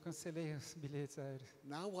 Mas eu cancelei os bilhetes aéreos.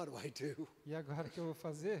 Now what do I do? E agora o que eu vou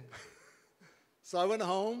fazer? So I went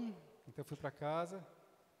home. Então eu fui para casa.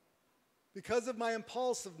 Because of my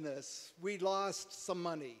impulsiveness, we lost some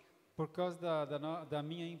money. Por causa da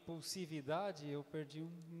minha impulsividade, eu perdi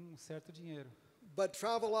um certo dinheiro. But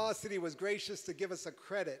Travelocity was gracious to give us a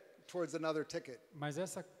credit towards another ticket. Mas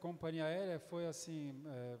essa companhia aérea foi assim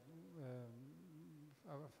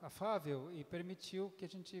afável e permitiu que a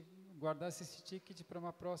gente guardasse esse ticket para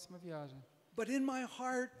uma próxima viagem. But in my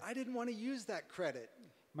heart, I didn't want to use that credit.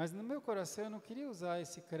 Mas no meu coração eu não queria usar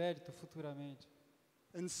esse crédito futuramente.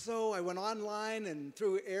 And so I went online and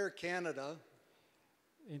through Air Canada.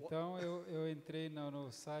 Então eu entrei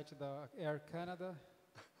no site da Air Canada.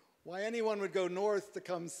 Why anyone would go north to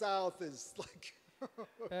come south is like...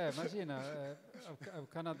 Imagina, o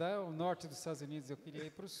Canadá é o norte dos Estados Unidos, eu queria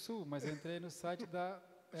ir para o sul, mas eu entrei no site da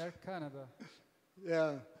Air Canada.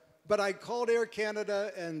 Yeah, but I called Air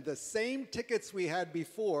Canada and the same tickets we had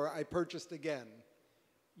before, I purchased again.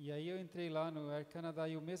 E aí eu entrei lá no Air Canada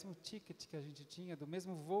e o mesmo ticket que a gente tinha, do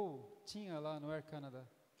mesmo voo, tinha lá no Air Canada.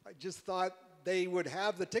 I just thought they would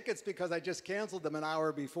have the tickets because I just canceled them an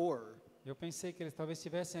hour before. Eu pensei que eles talvez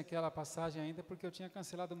tivessem aquela passagem ainda porque eu tinha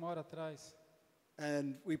cancelado uma hora atrás.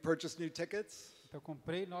 And we purchased new tickets. Então eu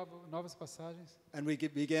comprei novas passagens. And we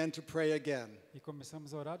began to pray again. E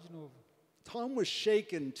começamos a orar de novo. Tom was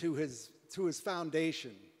shaken to his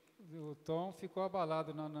foundation. O Tom ficou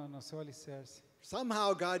abalado no seu alicerce.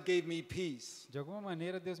 Somehow God gave me peace De alguma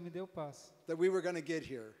maneira Deus me deu paz, that we were going to get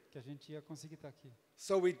here. que a gente ia conseguir estar aqui.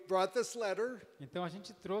 So we brought this letter, Então a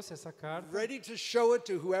gente trouxe essa carta, ready to show it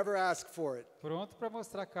to whoever asked for it. pronto para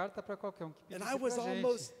mostrar a carta para qualquer um que And pedisse pra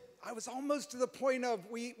gente. I was almost to the point of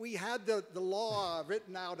we had the law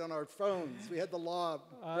written out on our phones. We had the law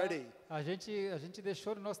ready. A gente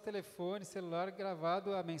deixou no nosso telefone celular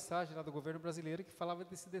gravado a mensagem lá do governo brasileiro que falava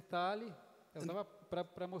desse detalhe. Eu estava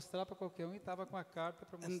para mostrar para qualquer um e estava com a carta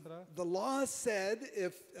para mostrar. The law said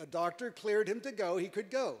if a doctor cleared him to go, he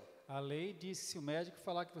could go. A lei disse se o médico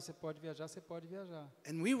falar que você pode viajar, você pode viajar.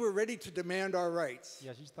 And we were ready to demand our rights. E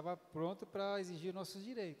a gente estava pronto para exigir nossos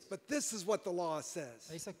direitos. But this is what the law says.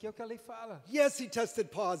 Isso aqui é o que a lei fala. Yes, he tested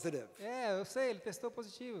positive. Eu sei, ele testou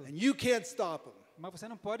positivo. And you can't stop him. Mas você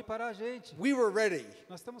não pode parar a gente. We were ready.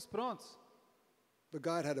 Nós estamos prontos. But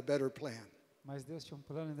God had a better plan. Mas Deus tinha um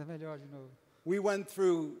plano ainda melhor de novo. We went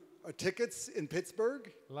through tickets in Pittsburgh.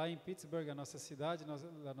 Lá em Pittsburgh, a nossa cidade,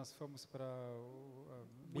 nós fomos para a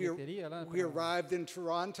We bilheteria lá. arrived in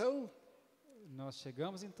Toronto Nós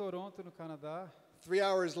chegamos em Toronto, no Canadá, 3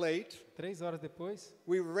 hours late. 3 horas depois.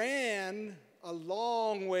 We ran a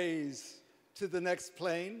long ways to the next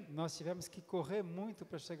plane. Nós tivemos que correr muito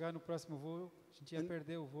para chegar no próximo voo. A gente ia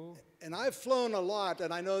perder o voo. And I've flown a lot,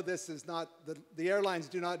 and I know this is not, the airlines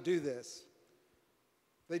do not do this.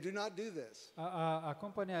 They do not do this. A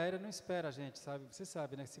companhia aérea não espera a gente, sabe? Você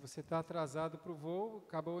sabe, né? Se você está atrasado para o voo,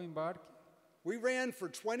 acabou o embarque. We ran for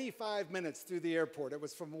 25 minutes through the airport. It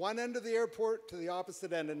was from one end of the airport to the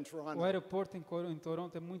opposite end in O Toronto. aeroporto em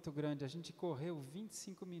Toronto é muito grande. A gente correu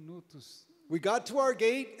 25 minutos We got to our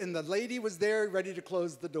gate, and the lady was there ready to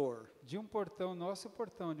close the door. de um portão, nosso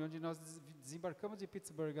portão, de onde nós desembarcamos de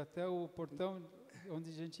Pittsburgh até o portão onde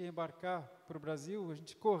a gente ia embarcar para o Brasil. A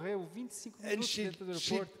gente correu 25 And minutos she, dentro do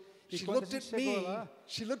she, aeroporto. E she quando a looked gente at chegou me. lá,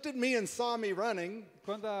 She looked at me and saw me running.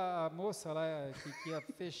 quando a moça lá que ia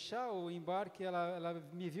fechar o embarque, ela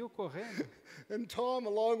me viu correndo. And Tom a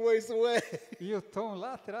long ways away. E o Tom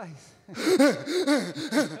lá atrás.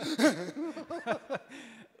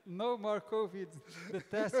 No more COVID. The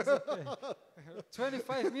test is okay.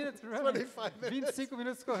 25 minutes running. 25 minutes. 25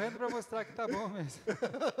 minutos correndo para mostrar que tá bom mesmo.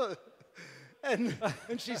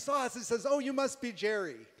 And she saw us and says, "Oh, you must be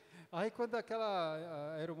Jerry." Aí quando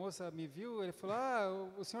aquela aeromoça me viu, ele falou: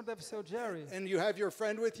 o senhor deve ser o Jerry. And you have your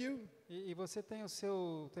friend with you? E você tem o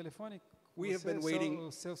seu telefone? We have been waiting.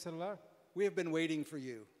 O seu celular? We have been waiting for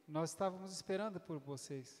you. Nós estávamos esperando por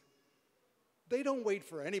vocês. They don't wait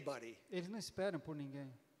for anybody, Eles não esperam por ninguém,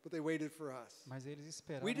 but they waited for us. mas eles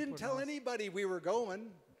esperaram We didn't por tell nós. anybody we were going.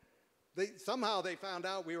 Somehow they found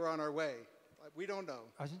out we were on our way. We don't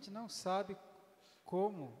know. A gente não sabe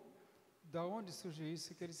como, da onde surgiu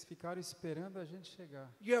isso, que eles ficaram esperando a gente chegar.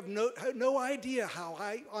 You have no idea how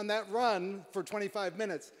on that run for 25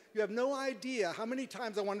 minutes, you have no idea how many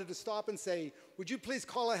times I wanted to stop and say, would you please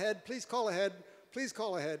call ahead, please call ahead, please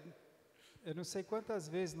call ahead. Eu não sei quantas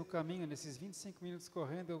vezes no caminho, nesses 25 minutos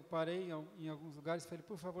correndo, eu parei em alguns lugares e falei,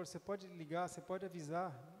 por favor, você pode ligar, você pode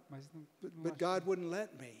avisar, mas But God wouldn't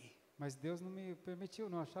let me. Mas Deus não me permitiu,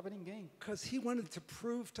 não achava ninguém. Because he wanted to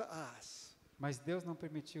prove to us Mas Deus não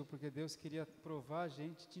permitiu, porque Deus queria provar a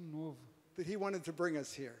gente de novo. that he wanted to bring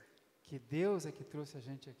us here. Que Deus é que trouxe a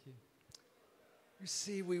gente aqui. You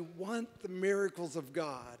see, we want the miracles of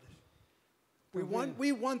God. We Tá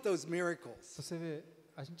want those miracles. Você vê,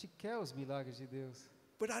 a gente quer os milagres de Deus.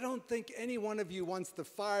 But I don't think any one of you wants the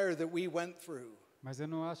fire that we went through. Mas eu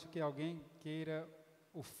não acho que alguém queira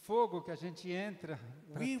o fogo que a gente entra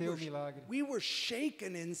para ter o milagre. We were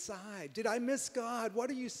shaken inside. Did I miss God?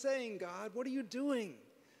 What are you saying, God? What are you doing?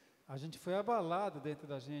 A gente foi abalado dentro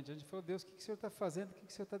da gente. A gente falou, Deus, o que o Senhor está fazendo? O que o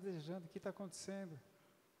Senhor está desejando? O que está acontecendo?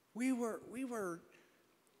 We were,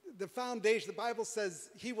 the foundation, the Bible says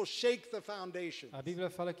he will shake the foundation. A Bíblia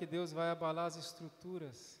fala que Deus vai abalar as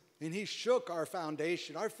estruturas. And he shook our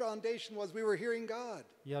foundation. Our foundation was we were hearing God.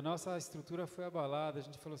 E a nossa estrutura foi abalada. A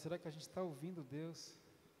gente falou, será que a gente está ouvindo Deus?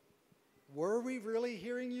 Were we really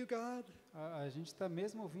hearing you, God? A gente está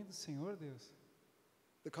mesmo ouvindo o Senhor, Deus?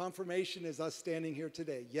 The confirmation is us standing here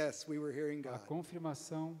today. Yes, we were hearing A God.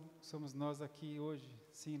 confirmação somos nós aqui hoje.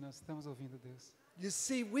 Sim, nós estamos ouvindo Deus. You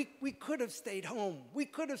see, we could have stayed home. We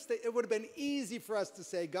could have stayed. It would have been easy for us to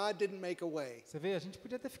say, God didn't make a way. Você vê, a gente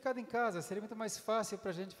podia ter ficado em casa. Seria muito mais fácil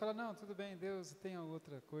para a gente falar, não, tudo bem, Deus tem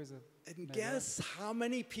outra coisa. And melhor. guess how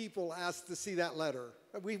many people asked to see that letter?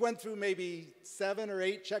 We went through maybe 7 or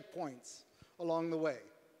 8 checkpoints along the way.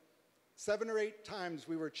 7 or 8 times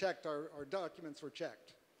we were checked, our documents were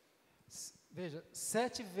checked. Veja,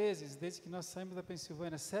 7 vezes, desde que nós saímos da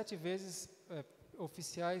Pensilvânia, 7 vezes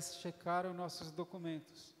oficiais checaram nossos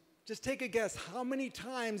documentos. Just take a guess how many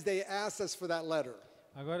times they asked us for that letter.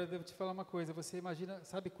 Agora eu devo te falar uma coisa, você imagina,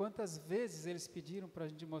 sabe quantas vezes eles pediram para a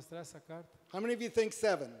gente mostrar essa carta? How many of you think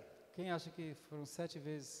 7? Quem acha que foram 7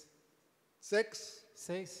 vezes? 6,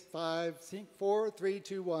 6, 5, 5, 4, 3,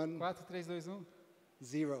 2, 1, 4, 3, 2, 1?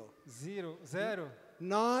 0. Zero.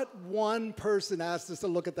 Not one person asked us to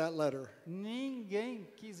look at that letter. Ninguém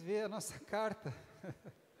quis ver a nossa carta.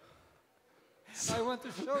 I want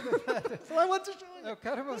to show the letter. So I want to show you. Eu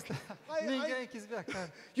quero mostrar. Ninguém quis ver a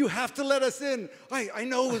carta. You have to let us in. I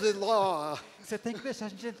know the law. Você tem que deixar a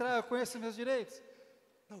gente entrar, eu conheço meus direitos.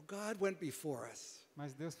 No, God went before us.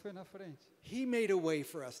 Mas Deus foi na frente. He made a way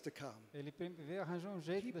for us to come. Ele veio, arranjou um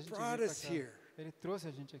jeito He da gente vir brought para us cá. here. Ele trouxe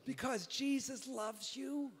a gente aqui. Because Jesus loves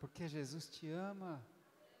you. Porque Jesus te ama.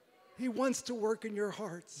 He wants to work in your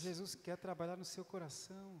hearts. Jesus quer trabalhar no seu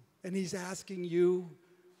coração. And he's asking you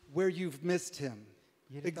where you've missed him.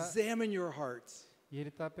 E ele Examine your hearts.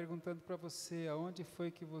 está perguntando para você aonde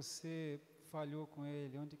foi que você falhou com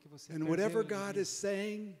ele, onde que você And perdeu whatever ele de God vista. is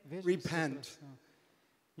saying, Veja no seu repent. coração.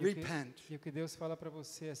 Repent. E o que Deus fala para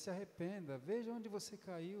você é se arrependa, veja onde você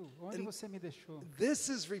caiu, onde você me deixou. This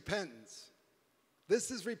is repentance. This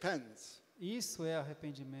is repentance. Isso é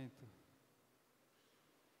arrependimento.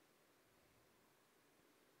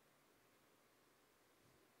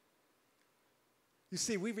 You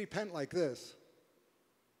see, we repent like this.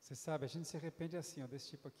 Você sabe, a gente se arrepende assim, ó, desse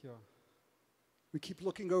tipo aqui, ó. We keep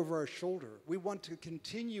looking over our shoulder. We want to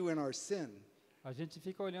continue in our sin. A gente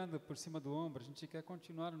fica olhando por cima do ombro, a gente quer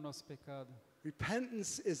continuar no nosso pecado.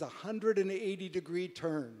 Repentance is a 180-degree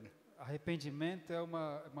turn. Arrependimento é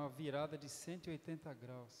uma virada de 180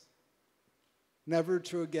 graus. Never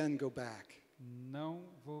to again go back. Não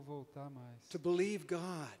vou voltar mais. To believe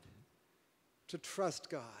God. To trust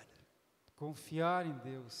God. Confiar em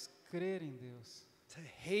Deus, crer em Deus. To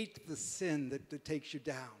hate the sin that takes you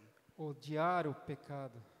down. Odiar o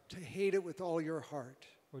pecado. To hate it with all your heart.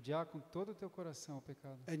 Odiar com todo o teu coração o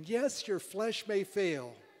pecado. And yes, your flesh may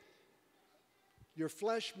fail. Your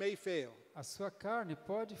flesh may fail. A sua carne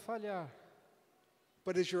pode falhar,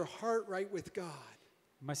 But is your heart right with God?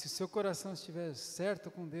 mas se o seu coração estiver certo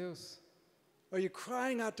com Deus, Are you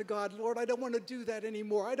crying out to God, Lord, I don't want to do that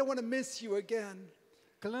anymore. I don't want to miss you again.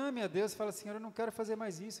 clame a Deus e fala, Senhor, eu não quero fazer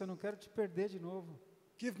mais isso, eu não quero te perder de novo.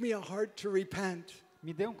 Give me a heart to repent.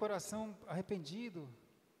 Me dê um coração arrependido.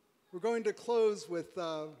 We're going to close with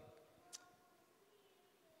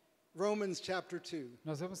Romans chapter 2.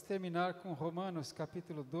 Nós vamos terminar com Romanos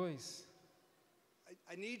capítulo 2.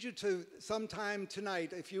 I need you to, sometime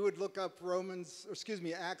tonight, if you would look up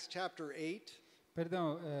Acts chapter 8.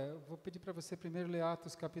 Perdão, vou pedir para você primeiro ler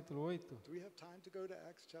Atos capítulo 8. Do we have time to go to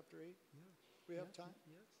Acts chapter 8? We have time?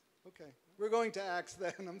 Okay. We're going to Acts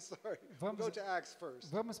then. I'm sorry. We'll go to Acts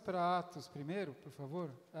first. Vamos para Atos primeiro, por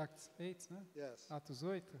favor. Acts 8, né? Yes. Atos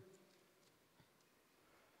 8.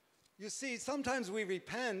 You see, sometimes we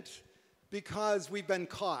repent because we've been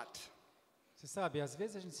caught. Você sabe, às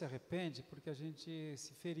vezes a gente se arrepende porque a gente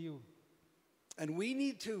se feriu. And we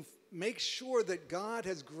need to make sure that God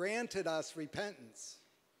has granted us repentance.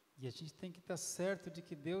 E a gente tem que estar certo de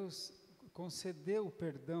que Deus concedeu o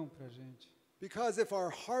perdão para a gente. Because if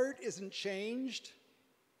our heart isn't changed,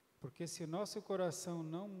 Porque se o nosso coração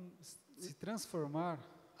não se transformar,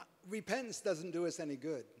 repentance doesn't do us any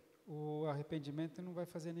good. o arrependimento não vai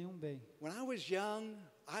fazer nenhum bem. When I was young,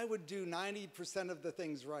 I would do 90% of the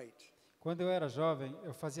things right. Quando eu era jovem,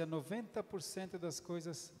 eu fazia 90% das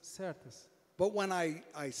coisas certas. But when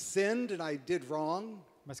I sinned and I did wrong,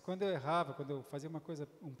 Mas quando eu errava, quando eu fazia uma coisa,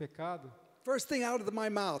 um pecado, first thing out of my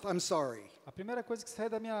mouth, I'm sorry. a primeira coisa que sai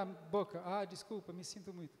da minha boca, desculpa, me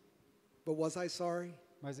sinto muito. But was I sorry?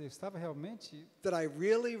 Mas eu estava realmente Did I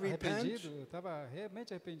really repent? arrependido? Eu estava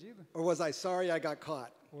realmente arrependido? Or was I sorry I got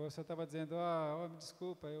caught? Ou eu só estava dizendo, me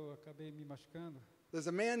desculpa, eu acabei me machucando? There's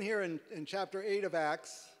a man here in chapter 8 of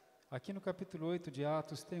Acts, Aqui no capítulo 8 de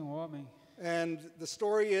Atos tem um homem, and the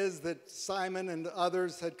story is that Simon and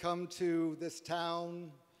others had come to this town,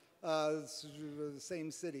 the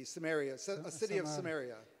same city, Samaria, a city of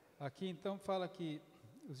Samaria. aqui então fala que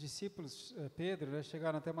os discípulos, Pedro, né,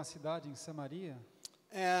 chegaram até uma cidade em Samaria,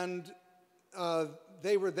 And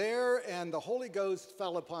they were there, and the Holy Ghost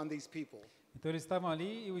fell upon these people então eles estavam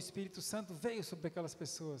ali e o Espírito Santo veio sobre aquelas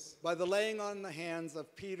pessoas. by the laying on the hands of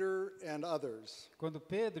Peter and others. Quando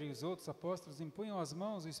Pedro e os outros apóstolos impunham as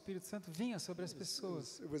mãos, o Espírito Santo vinha sobre as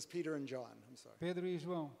pessoas, It was Peter and John, I'm sorry. Pedro e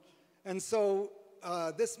João. And so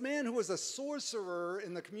this man who was a sorcerer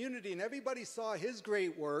in the community, and everybody saw his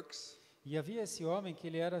great works, E havia esse homem que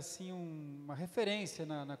ele era assim uma referência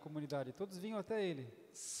na comunidade, todos vinham até ele.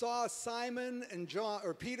 saw Simon and John,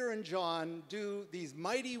 or Peter and John, do these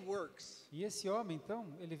mighty works. E esse homem, então,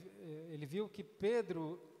 ele viu que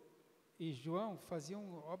Pedro e João faziam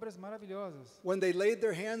obras maravilhosas. When they laid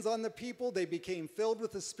their hands on the people, they became filled with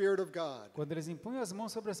the Spirit of God, Quando eles impunham as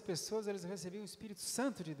mãos sobre as pessoas, eles recebiam o Espírito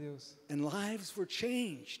Santo de Deus. and lives were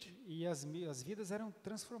changed. E as vidas eram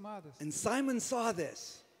transformadas. And Simon saw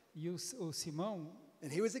this, E o Simão,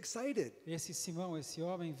 and he was excited. esse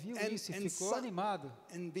homem, viu And- isso e and ficou Si- animado.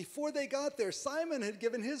 And before they got there, Simon had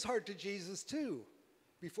given his heart to Jesus too.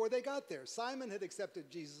 Before they got there, Simon had accepted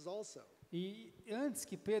Jesus also. E antes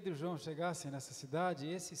que Pedro e João chegassem nessa cidade,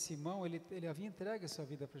 esse Simão, ele havia entregue a sua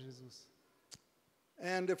vida para Jesus.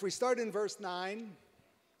 And if we start in verse 9,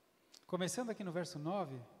 Começando aqui no verso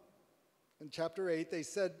 9, in chapter 8,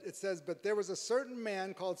 it says, "But there was a certain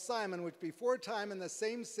man called Simon, which before time in the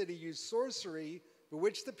same city used sorcery,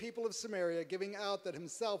 bewitched the people of Samaria, giving out that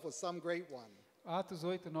himself was some great one." Atos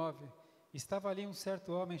 8, 9. Estava ali um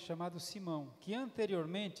certo homem chamado Simão, que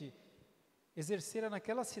anteriormente exercera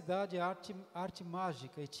naquela cidade a arte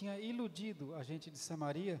mágica e tinha iludido a gente de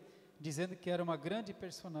Samaria, dizendo que era uma grande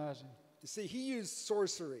personagem. You see, he used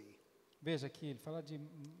sorcery, Veja aqui, ele fala de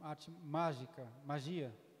arte mágica,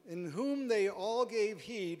 magia. in whom they all gave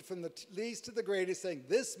heed, from the least to the greatest, saying,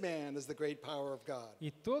 "This man is the great power of God."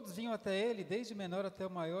 E todos vinham até ele, desde o menor até o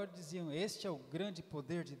maior, e diziam, este é o grande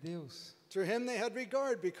poder de Deus. To him they had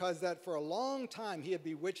regard, because that for a long time he had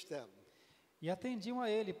bewitched them. E atendiam a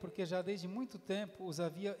ele, porque já desde muito tempo os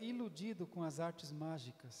havia iludido com as artes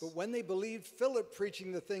mágicas. But when they believed Philip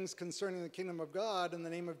preaching the things concerning the kingdom of God in the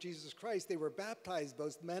name of Jesus Christ, they were baptized,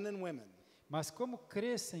 both men and women. Mas como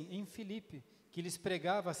crescem em Filipe, que lhes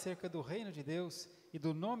pregava acerca do reino de Deus e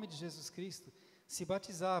do nome de Jesus Cristo, se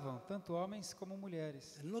batizavam, tanto homens como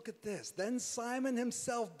mulheres. And look at this. Then Simon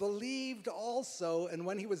himself believed also, and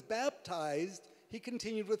when he was baptized, he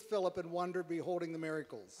continued with Philip and wondered, beholding the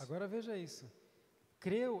miracles. Agora veja isso.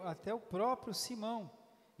 Creu até o próprio Simão,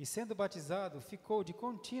 e sendo batizado, ficou de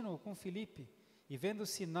contínuo com Filipe, e vendo os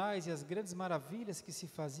sinais e as grandes maravilhas que se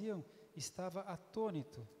faziam, estava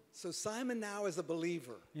atônito. So Simon now is a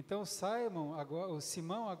believer Então o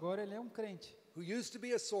Simão agora ele é um crente. who used to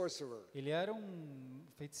be a sorcerer, Ele era um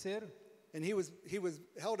feiticeiro. and he was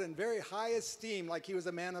held in very high esteem, like he was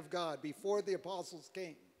a man of God before the apostles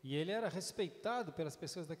came. E ele era respeitado pelas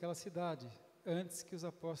pessoas daquela cidade, antes que os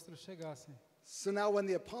apóstolos chegassem. So now when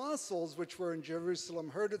the apostles, which were in Jerusalem,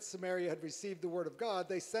 heard that Samaria had received the word of God,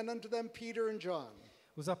 they sent unto them Peter and John.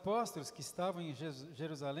 Os apóstolos que estavam em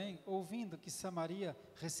Jerusalém, ouvindo que Samaria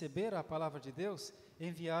recebera a palavra de Deus,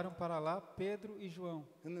 enviaram para lá Pedro e João,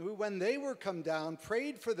 And who, when they were come down,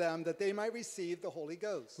 prayed for them that they might receive the Holy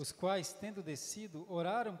Ghost. os quais, tendo descido,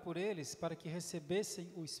 oraram por eles para que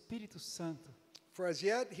recebessem o Espírito Santo. For as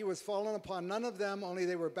yet he was fallen upon none of them, only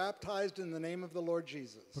they were baptized in the name of the Lord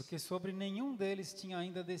Jesus. Porque sobre nenhum deles tinha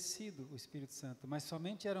ainda descido o Espírito Santo, mas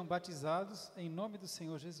somente eram batizados em nome do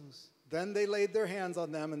Senhor Jesus. Then they laid their hands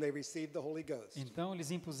on them and they received the Holy Ghost. Então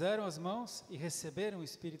lhes impuseram as mãos e receberam o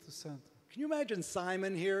Espírito Santo. Can you imagine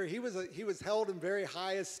Simon here? He was held in very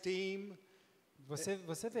high esteem.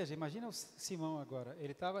 Você veja, imagina o Simão agora.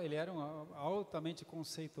 Ele era altamente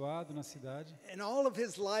conceituado na cidade. In all of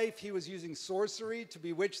his life, he was using sorcery to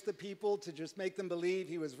bewitch the people, to just make them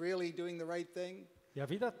believe he was really doing the right thing. E a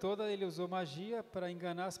vida toda ele usou magia para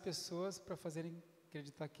enganar as pessoas, para fazerem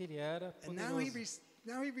acreditar que ele era And now poderoso.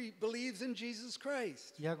 believes in Jesus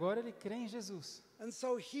Christ. E agora ele crê em Jesus. And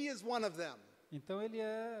so he is one of them. Então ele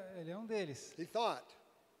é um deles. He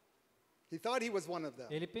thought he was one of them.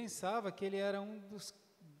 Ele pensava que ele era um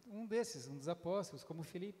dos apóstolos, como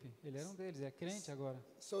Filipe. Ele era um deles, é crente agora.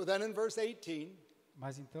 So then in verse 18,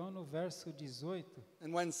 Mas então no verso 18,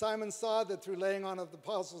 and when Simon saw that through laying on of the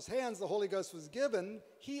apostles' hands the Holy Ghost was given,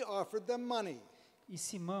 he offered them money. e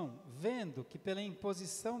Simão, vendo que pela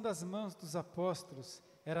imposição das mãos dos apóstolos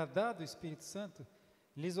era dado o Espírito Santo,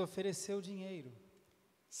 lhes ofereceu dinheiro,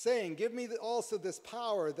 saying, give me also this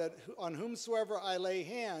power, that on whomsoever I lay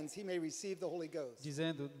hands, he may receive the Holy Ghost.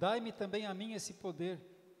 dizendo: dai-me também a mim esse poder,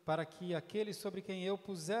 para que aquele sobre quem eu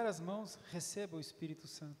puser as mãos receba o Espírito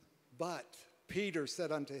Santo. But Peter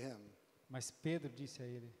said unto him, Mas Pedro disse a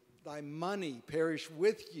ele: thy money perish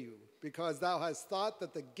with you, because thou hast thought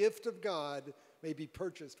that the gift of God may be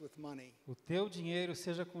purchased with money. o teu dinheiro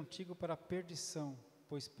seja contigo para a perdição,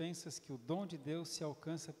 pois pensas que o dom de Deus se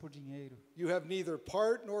alcança por dinheiro. You have neither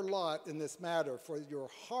part nor lot in this matter, for your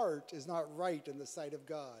heart is not right in the sight of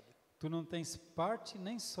God. Tu não tens parte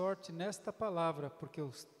nem sorte nesta palavra, porque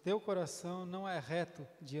o teu coração não é reto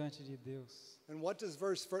diante de Deus. And what does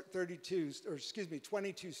verse 22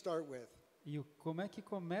 start with? E como é que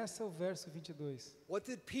começa o verso 22? What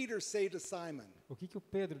did Peter say to Simon? O que o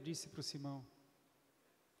Pedro disse para o Simão?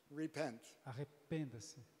 Repent.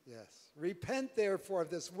 Arrependa-se. Yes. Repent therefore of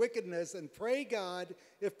this wickedness and pray God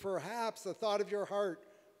if perhaps the thought of your heart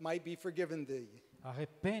might be forgiven thee.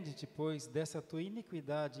 Arrepende-te, pois, dessa tua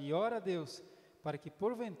iniquidade e ora a Deus, para que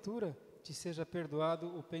porventura te seja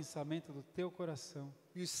perdoado o pensamento do teu coração.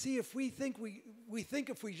 You see, if we think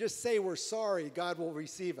if we just say we're sorry, God will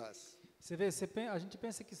receive us. Você vê, a gente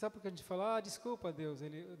pensa que sabe porque a gente fala: desculpa, Deus,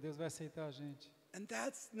 Deus vai aceitar a gente. And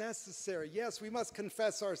that's necessary. Yes, we must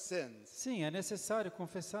confess our sins. Sim, é necessário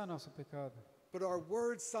confessar nosso pecado. But our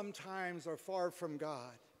words sometimes are far from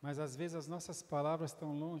God. Mas às vezes as nossas palavras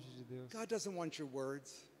estão longe de Deus. God doesn't want your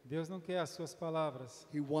words. Deus não quer as suas palavras.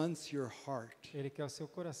 He wants your heart. Ele quer o seu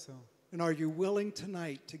coração. And are you willing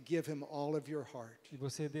tonight to give him all of your heart? E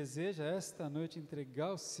você deseja esta noite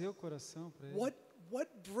entregar o seu coração para Ele? What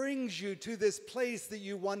brings you to this place that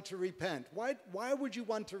you want to repent? Why would you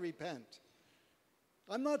want to repent?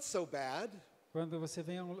 I'm not so bad. Quando você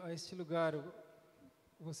vem a este lugar,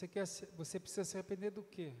 você precisa se arrepender do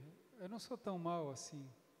quê? Eu não sou tão mal assim.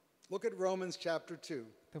 Look at Romans chapter 2.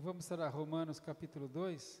 Então vamos para Romanos capítulo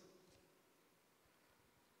 2.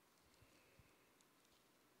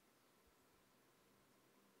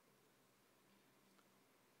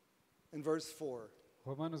 In verse 4.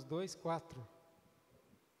 Romanos 2, 4.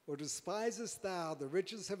 Or despisest thou the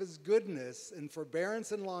riches of his goodness and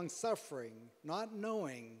forbearance and long-suffering, not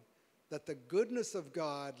knowing that the goodness of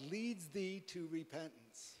God leads thee to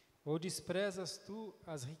repentance? Ou desprezas tu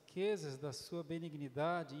as riquezas da sua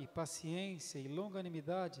benignidade e paciência e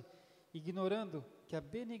longanimidade, ignorando que a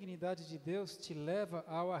benignidade de Deus te leva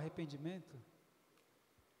ao arrependimento?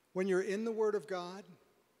 When you're in the Word of God,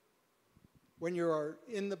 when you are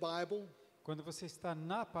in the Bible, Quando você está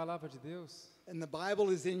na palavra de Deus, and the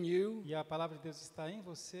Bible is in you, e a palavra de Deus está em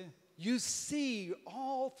você, you see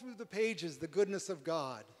all through the pages the goodness of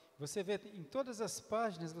God. você vê em todas as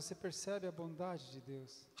páginas, você percebe a bondade de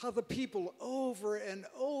Deus. How the people over and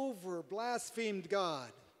over blasphemed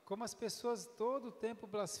God. Como as pessoas todo o tempo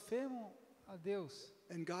blasfemam a Deus.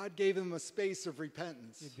 And God gave them a space of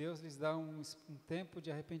repentance. E Deus lhes dá um tempo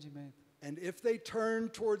de arrependimento. And if they turn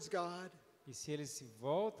towards God, E se eles se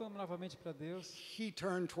voltam novamente para Deus, He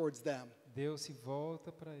turned towards them. Deus se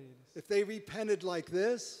volta para eles. If they repented like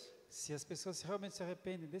this, Se as pessoas realmente se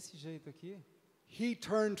arrependem desse jeito aqui, he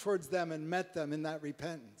turned towards them and met them in that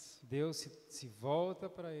repentance. Deus se volta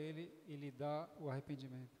para ele e lhe dá o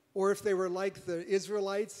arrependimento. Or if they were like the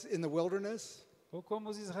Israelites in the wilderness Ou como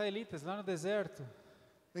os israelitas lá no deserto,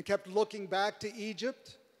 and kept looking back to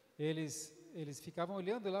Egypt, eles ficavam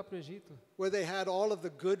olhando lá para o Egito, where they had all of the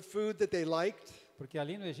good food that they liked. porque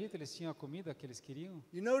ali no Egito eles tinham a comida que eles queriam.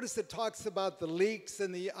 You notice it talks about the leeks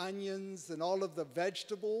and the onions and all of the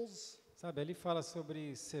vegetables. Sabe, ali fala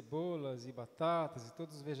sobre cebolas e batatas e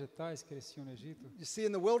todos os vegetais que eles tinham no Egito. You see,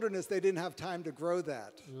 in the wilderness, they didn't have time to grow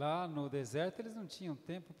that. Lá no deserto eles não tinham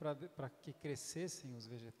tempo para que crescessem os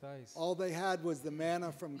vegetais. All they had was the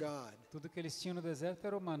manna from God. Tudo que eles tinham no deserto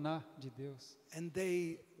era o maná de Deus. And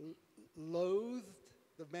they loathed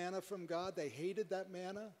the manna from God. They hated that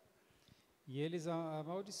manna. E eles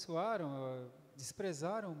amaldiçoaram,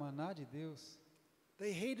 desprezaram o maná de Deus.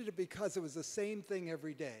 They hated it because it was the same thing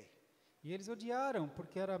every day. E eles odiaram,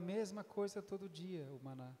 porque era a mesma coisa todo dia, o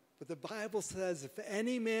maná. But the Bible says, if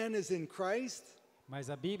any man is in Christ, Mas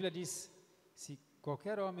a Bíblia diz, se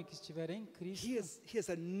qualquer homem que estiver em Cristo, he is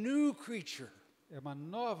a new creature. é uma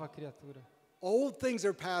nova criatura. Old things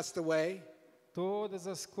are passed away. Todas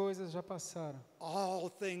as coisas já passaram. All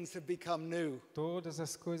things have become new. Todas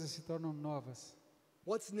as coisas se tornam novas.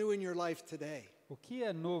 What's new in your life today? O que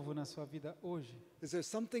é novo na sua vida hoje? Is there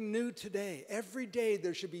something new today? Every day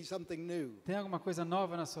there should be something new. Tem alguma coisa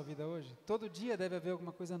nova na sua vida hoje? Todo dia deve haver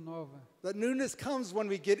alguma coisa nova. That newness comes when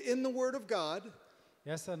we get in the Word of God,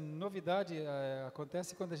 Essa novidade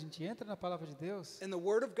acontece quando a gente entra na palavra de Deus and the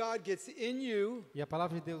Word of God gets in you, e a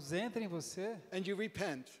palavra de Deus entra em você and you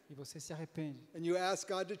repent, e você se arrepende. and you ask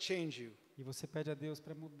God to change you. E você pede a Deus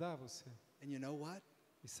para mudar você. And you know what?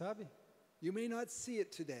 E sabe? You may not see it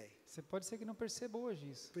today, Você pode ser que não perceba hoje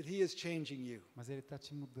isso, but He is changing you. mas Ele está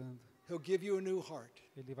te mudando. He'll give you a new heart.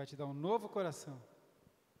 Ele vai te dar um novo coração.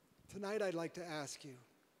 Tonight I'd like to ask you,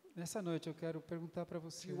 Nessa noite eu quero perguntar para do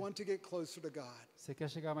você. you want to get closer to God? Você quer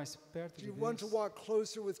chegar mais perto Do de you want to Deus? walk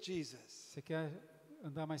closer with Jesus? Você quer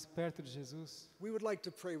andar mais perto de Jesus? We would like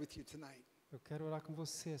to pray with you tonight. Eu quero orar com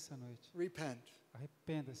você essa noite. Repent.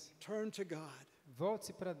 Arrependa-se. Turn to God.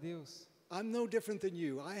 Volte-se para Deus. I'm no different than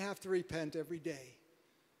you. I have to repent every day.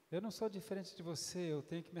 Eu não sou diferente de você, eu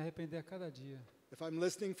tenho que me arrepender a cada dia. If I'm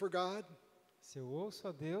listening for God, Se eu ouço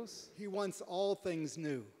a Deus, He wants all things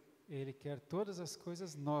new. Ele quer todas as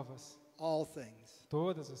coisas novas. All things.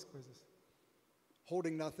 Todas as coisas.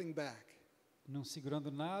 Holding nothing back. Não segurando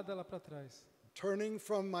nada lá para trás. Turning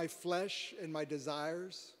from my flesh and my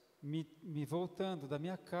desires Me voltando da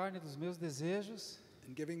minha carne, dos meus desejos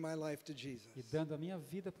and giving my life to Jesus. e dando a minha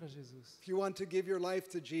vida para Jesus. If you want to give your life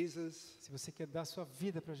to Jesus, Se você quer dar sua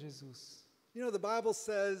vida para Jesus. you know, the Bible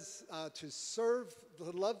says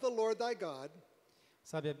to love the Lord thy God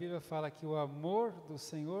Sabe, a Bíblia fala que o amor do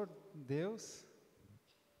Senhor Deus,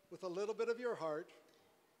 with a little bit of your heart.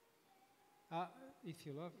 if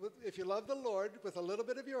you love, If you love the Lord with a little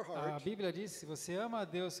bit of your a heart Bíblia diz, se você ama a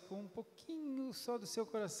Deus com um pouquinho só do seu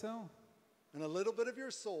coração, and a little bit of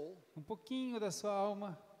your soul, um pouquinho da sua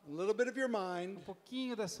alma, a little bit of your mind, um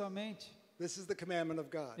pouquinho da sua mente, this is the commandment of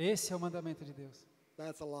God. esse é o mandamento de Deus.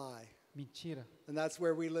 That's a lie. Mentira. And that's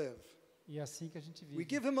where we live. E é assim que a gente We vive.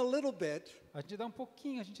 give him a little bit, A gente dá um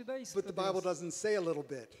pouquinho, a gente dá isso but the para Bible Deus. doesn't say a little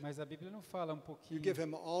bit. Mas a Bíblia não fala um You pouquinho. give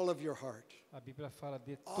him all of your heart, A Bíblia fala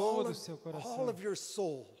de all todo o seu all coração, of your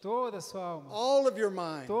soul, toda a sua alma, all of your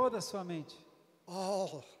mind, toda a sua mente.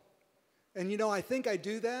 all. And you know, I think I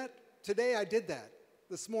do that. Today I did that.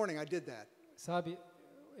 This morning I did that. Sabe,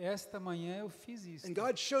 esta manhã eu fiz isso. And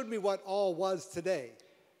God showed me what all was today.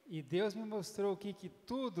 E Deus me mostrou o que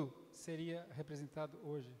tudo seria representado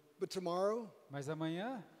hoje. But tomorrow, Mas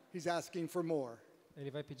amanhã He's asking for more.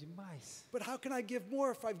 Ele vai pedir mais. But how can I give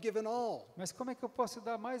more if I've given all? Mas como é que eu posso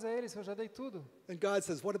dar mais a Ele se eu já dei tudo? And God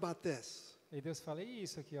says, what about this? E Deus fala, e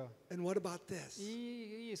isso aqui, ó. And what about this?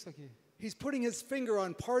 E isso aqui. He's putting His finger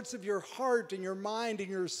on parts of your heart and your mind and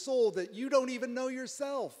your soul that you don't even know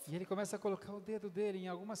yourself. E Ele começa a colocar o dedo dele em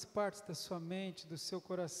algumas partes da sua mente, do seu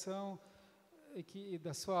coração e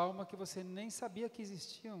da sua alma que você nem sabia que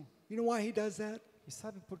existiam. You know why He does that? E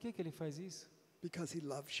sabe por que Ele faz isso? Because He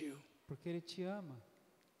loves you. Porque Ele te ama.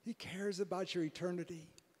 He cares about your eternity.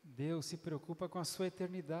 Deus se preocupa com a sua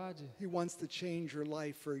eternidade. He wants to change your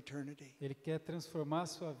life for eternity. Ele quer transformar a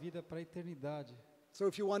sua vida para a eternidade. So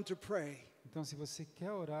if you want to pray, Então, se você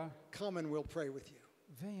quer orar, come and we'll pray with you.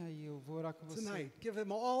 vem aí, eu vou orar com você. Tonight, give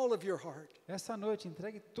Him all of your heart, Essa noite,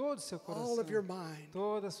 entregue todo o seu all coração, of your mind,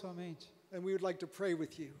 toda a sua mente. and we would like to pray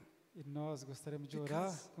with you. E nós gostaríamos de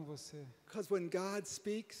orar com você. Because when God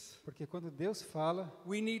speaks, Porque quando Deus fala,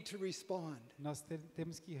 we need to respond. nós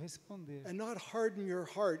temos que responder. And not harden your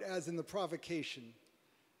heart as in the provocation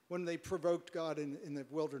when they provoked God in the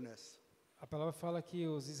wilderness. A palavra fala que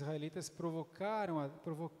os israelitas provocaram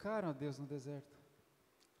a Deus no deserto.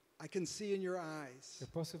 I can see in your eyes Eu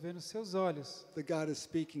posso ver nos seus olhos that God is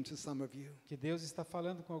speaking to some of you. que Deus está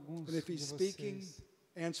falando com alguns And if de He's speaking, vocês.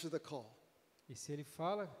 answer the call. E se Ele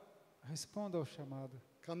fala, responda ao chamado.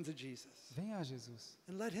 Come to Jesus. Venha a Jesus.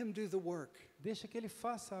 And let Him do the work. Deixa que Ele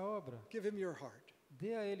faça a obra. Give Him your heart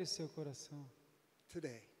Dê a Ele o seu coração.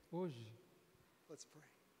 today. Hoje, Let's pray.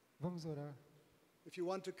 vamos orar. If you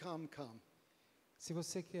want to come, come. Se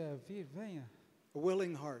você quer vir, venha. A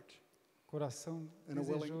willing heart Coração and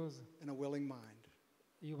desejoso a willing mind.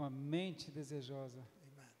 e uma mente desejosa.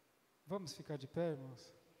 Amen. Vamos ficar de pé,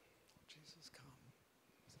 irmãos? Jesus, come.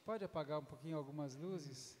 Você pode apagar um pouquinho algumas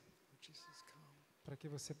luzes Jesus, come. para que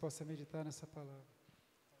você possa meditar nessa palavra.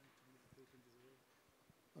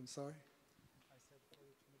 I'm sorry?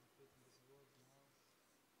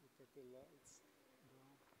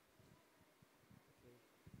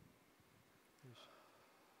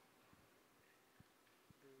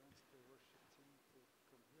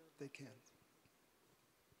 They can.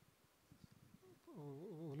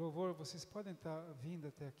 O louvor, vocês podem estar vindo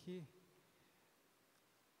até aqui.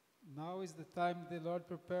 Now is the time the Lord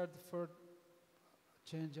prepared for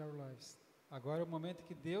change our lives. Agora é o momento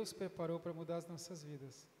que Deus preparou para mudar as nossas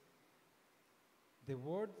vidas. The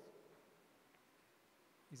word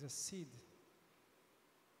is a seed,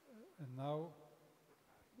 and now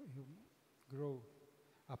you grow.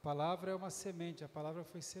 A palavra é uma semente, a palavra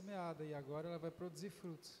foi semeada e agora ela vai produzir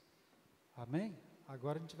frutos. Amém?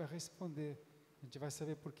 Agora a gente vai responder. A gente vai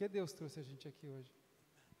saber por que Deus trouxe a gente aqui hoje.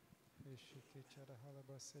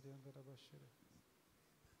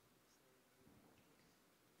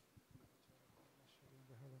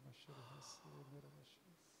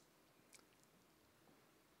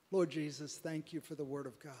 Lord Jesus, thank you for the Word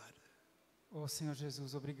of God. Oh Senhor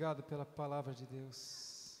Jesus, obrigado pela palavra de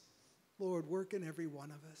Deus. Lord, work in every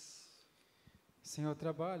one of us. Senhor,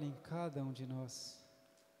 trabalhe em cada de nós.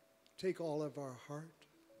 Take all of our heart,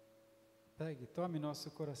 Pegue, tome nosso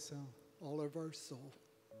coração, all of our soul,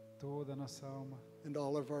 toda a nossa alma, and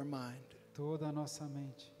all of our mind. toda a nossa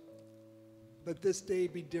mente. Let this day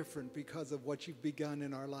be different because of what you've begun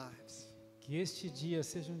in our lives. Que este dia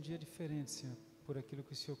seja dia diferente, Senhor, por aquilo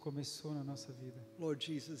que o Senhor começou na nossa vida. Lord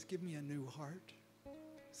Jesus, give me a new heart.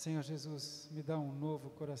 Senhor Jesus, me dá novo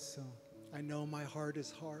coração. I know my heart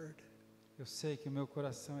is hard. Eu sei que o meu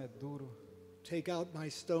coração é duro. Take out my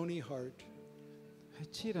stony heart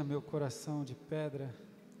Retira meu coração de pedra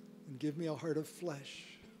and give me a heart of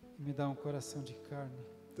flesh e me dá coração de carne,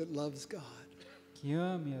 that loves God. que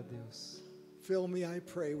ame a Deus. Fill me, I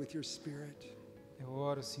pray, with your Spirit. Eu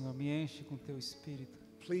oro, Senhor, me enche com teu Espírito.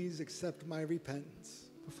 Please accept my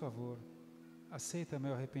repentance Por favor, aceita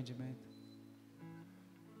meu arrependimento.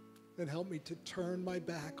 and help me to turn my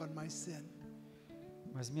back on my sin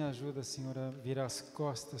Mas me ajuda, Senhor, a virar as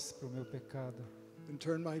costas para o meu pecado and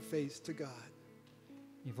turn my face to God.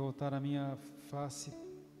 e voltar a minha face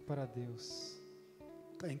para Deus.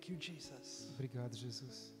 Thank you, Jesus. Obrigado,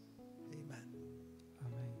 Jesus. Amen.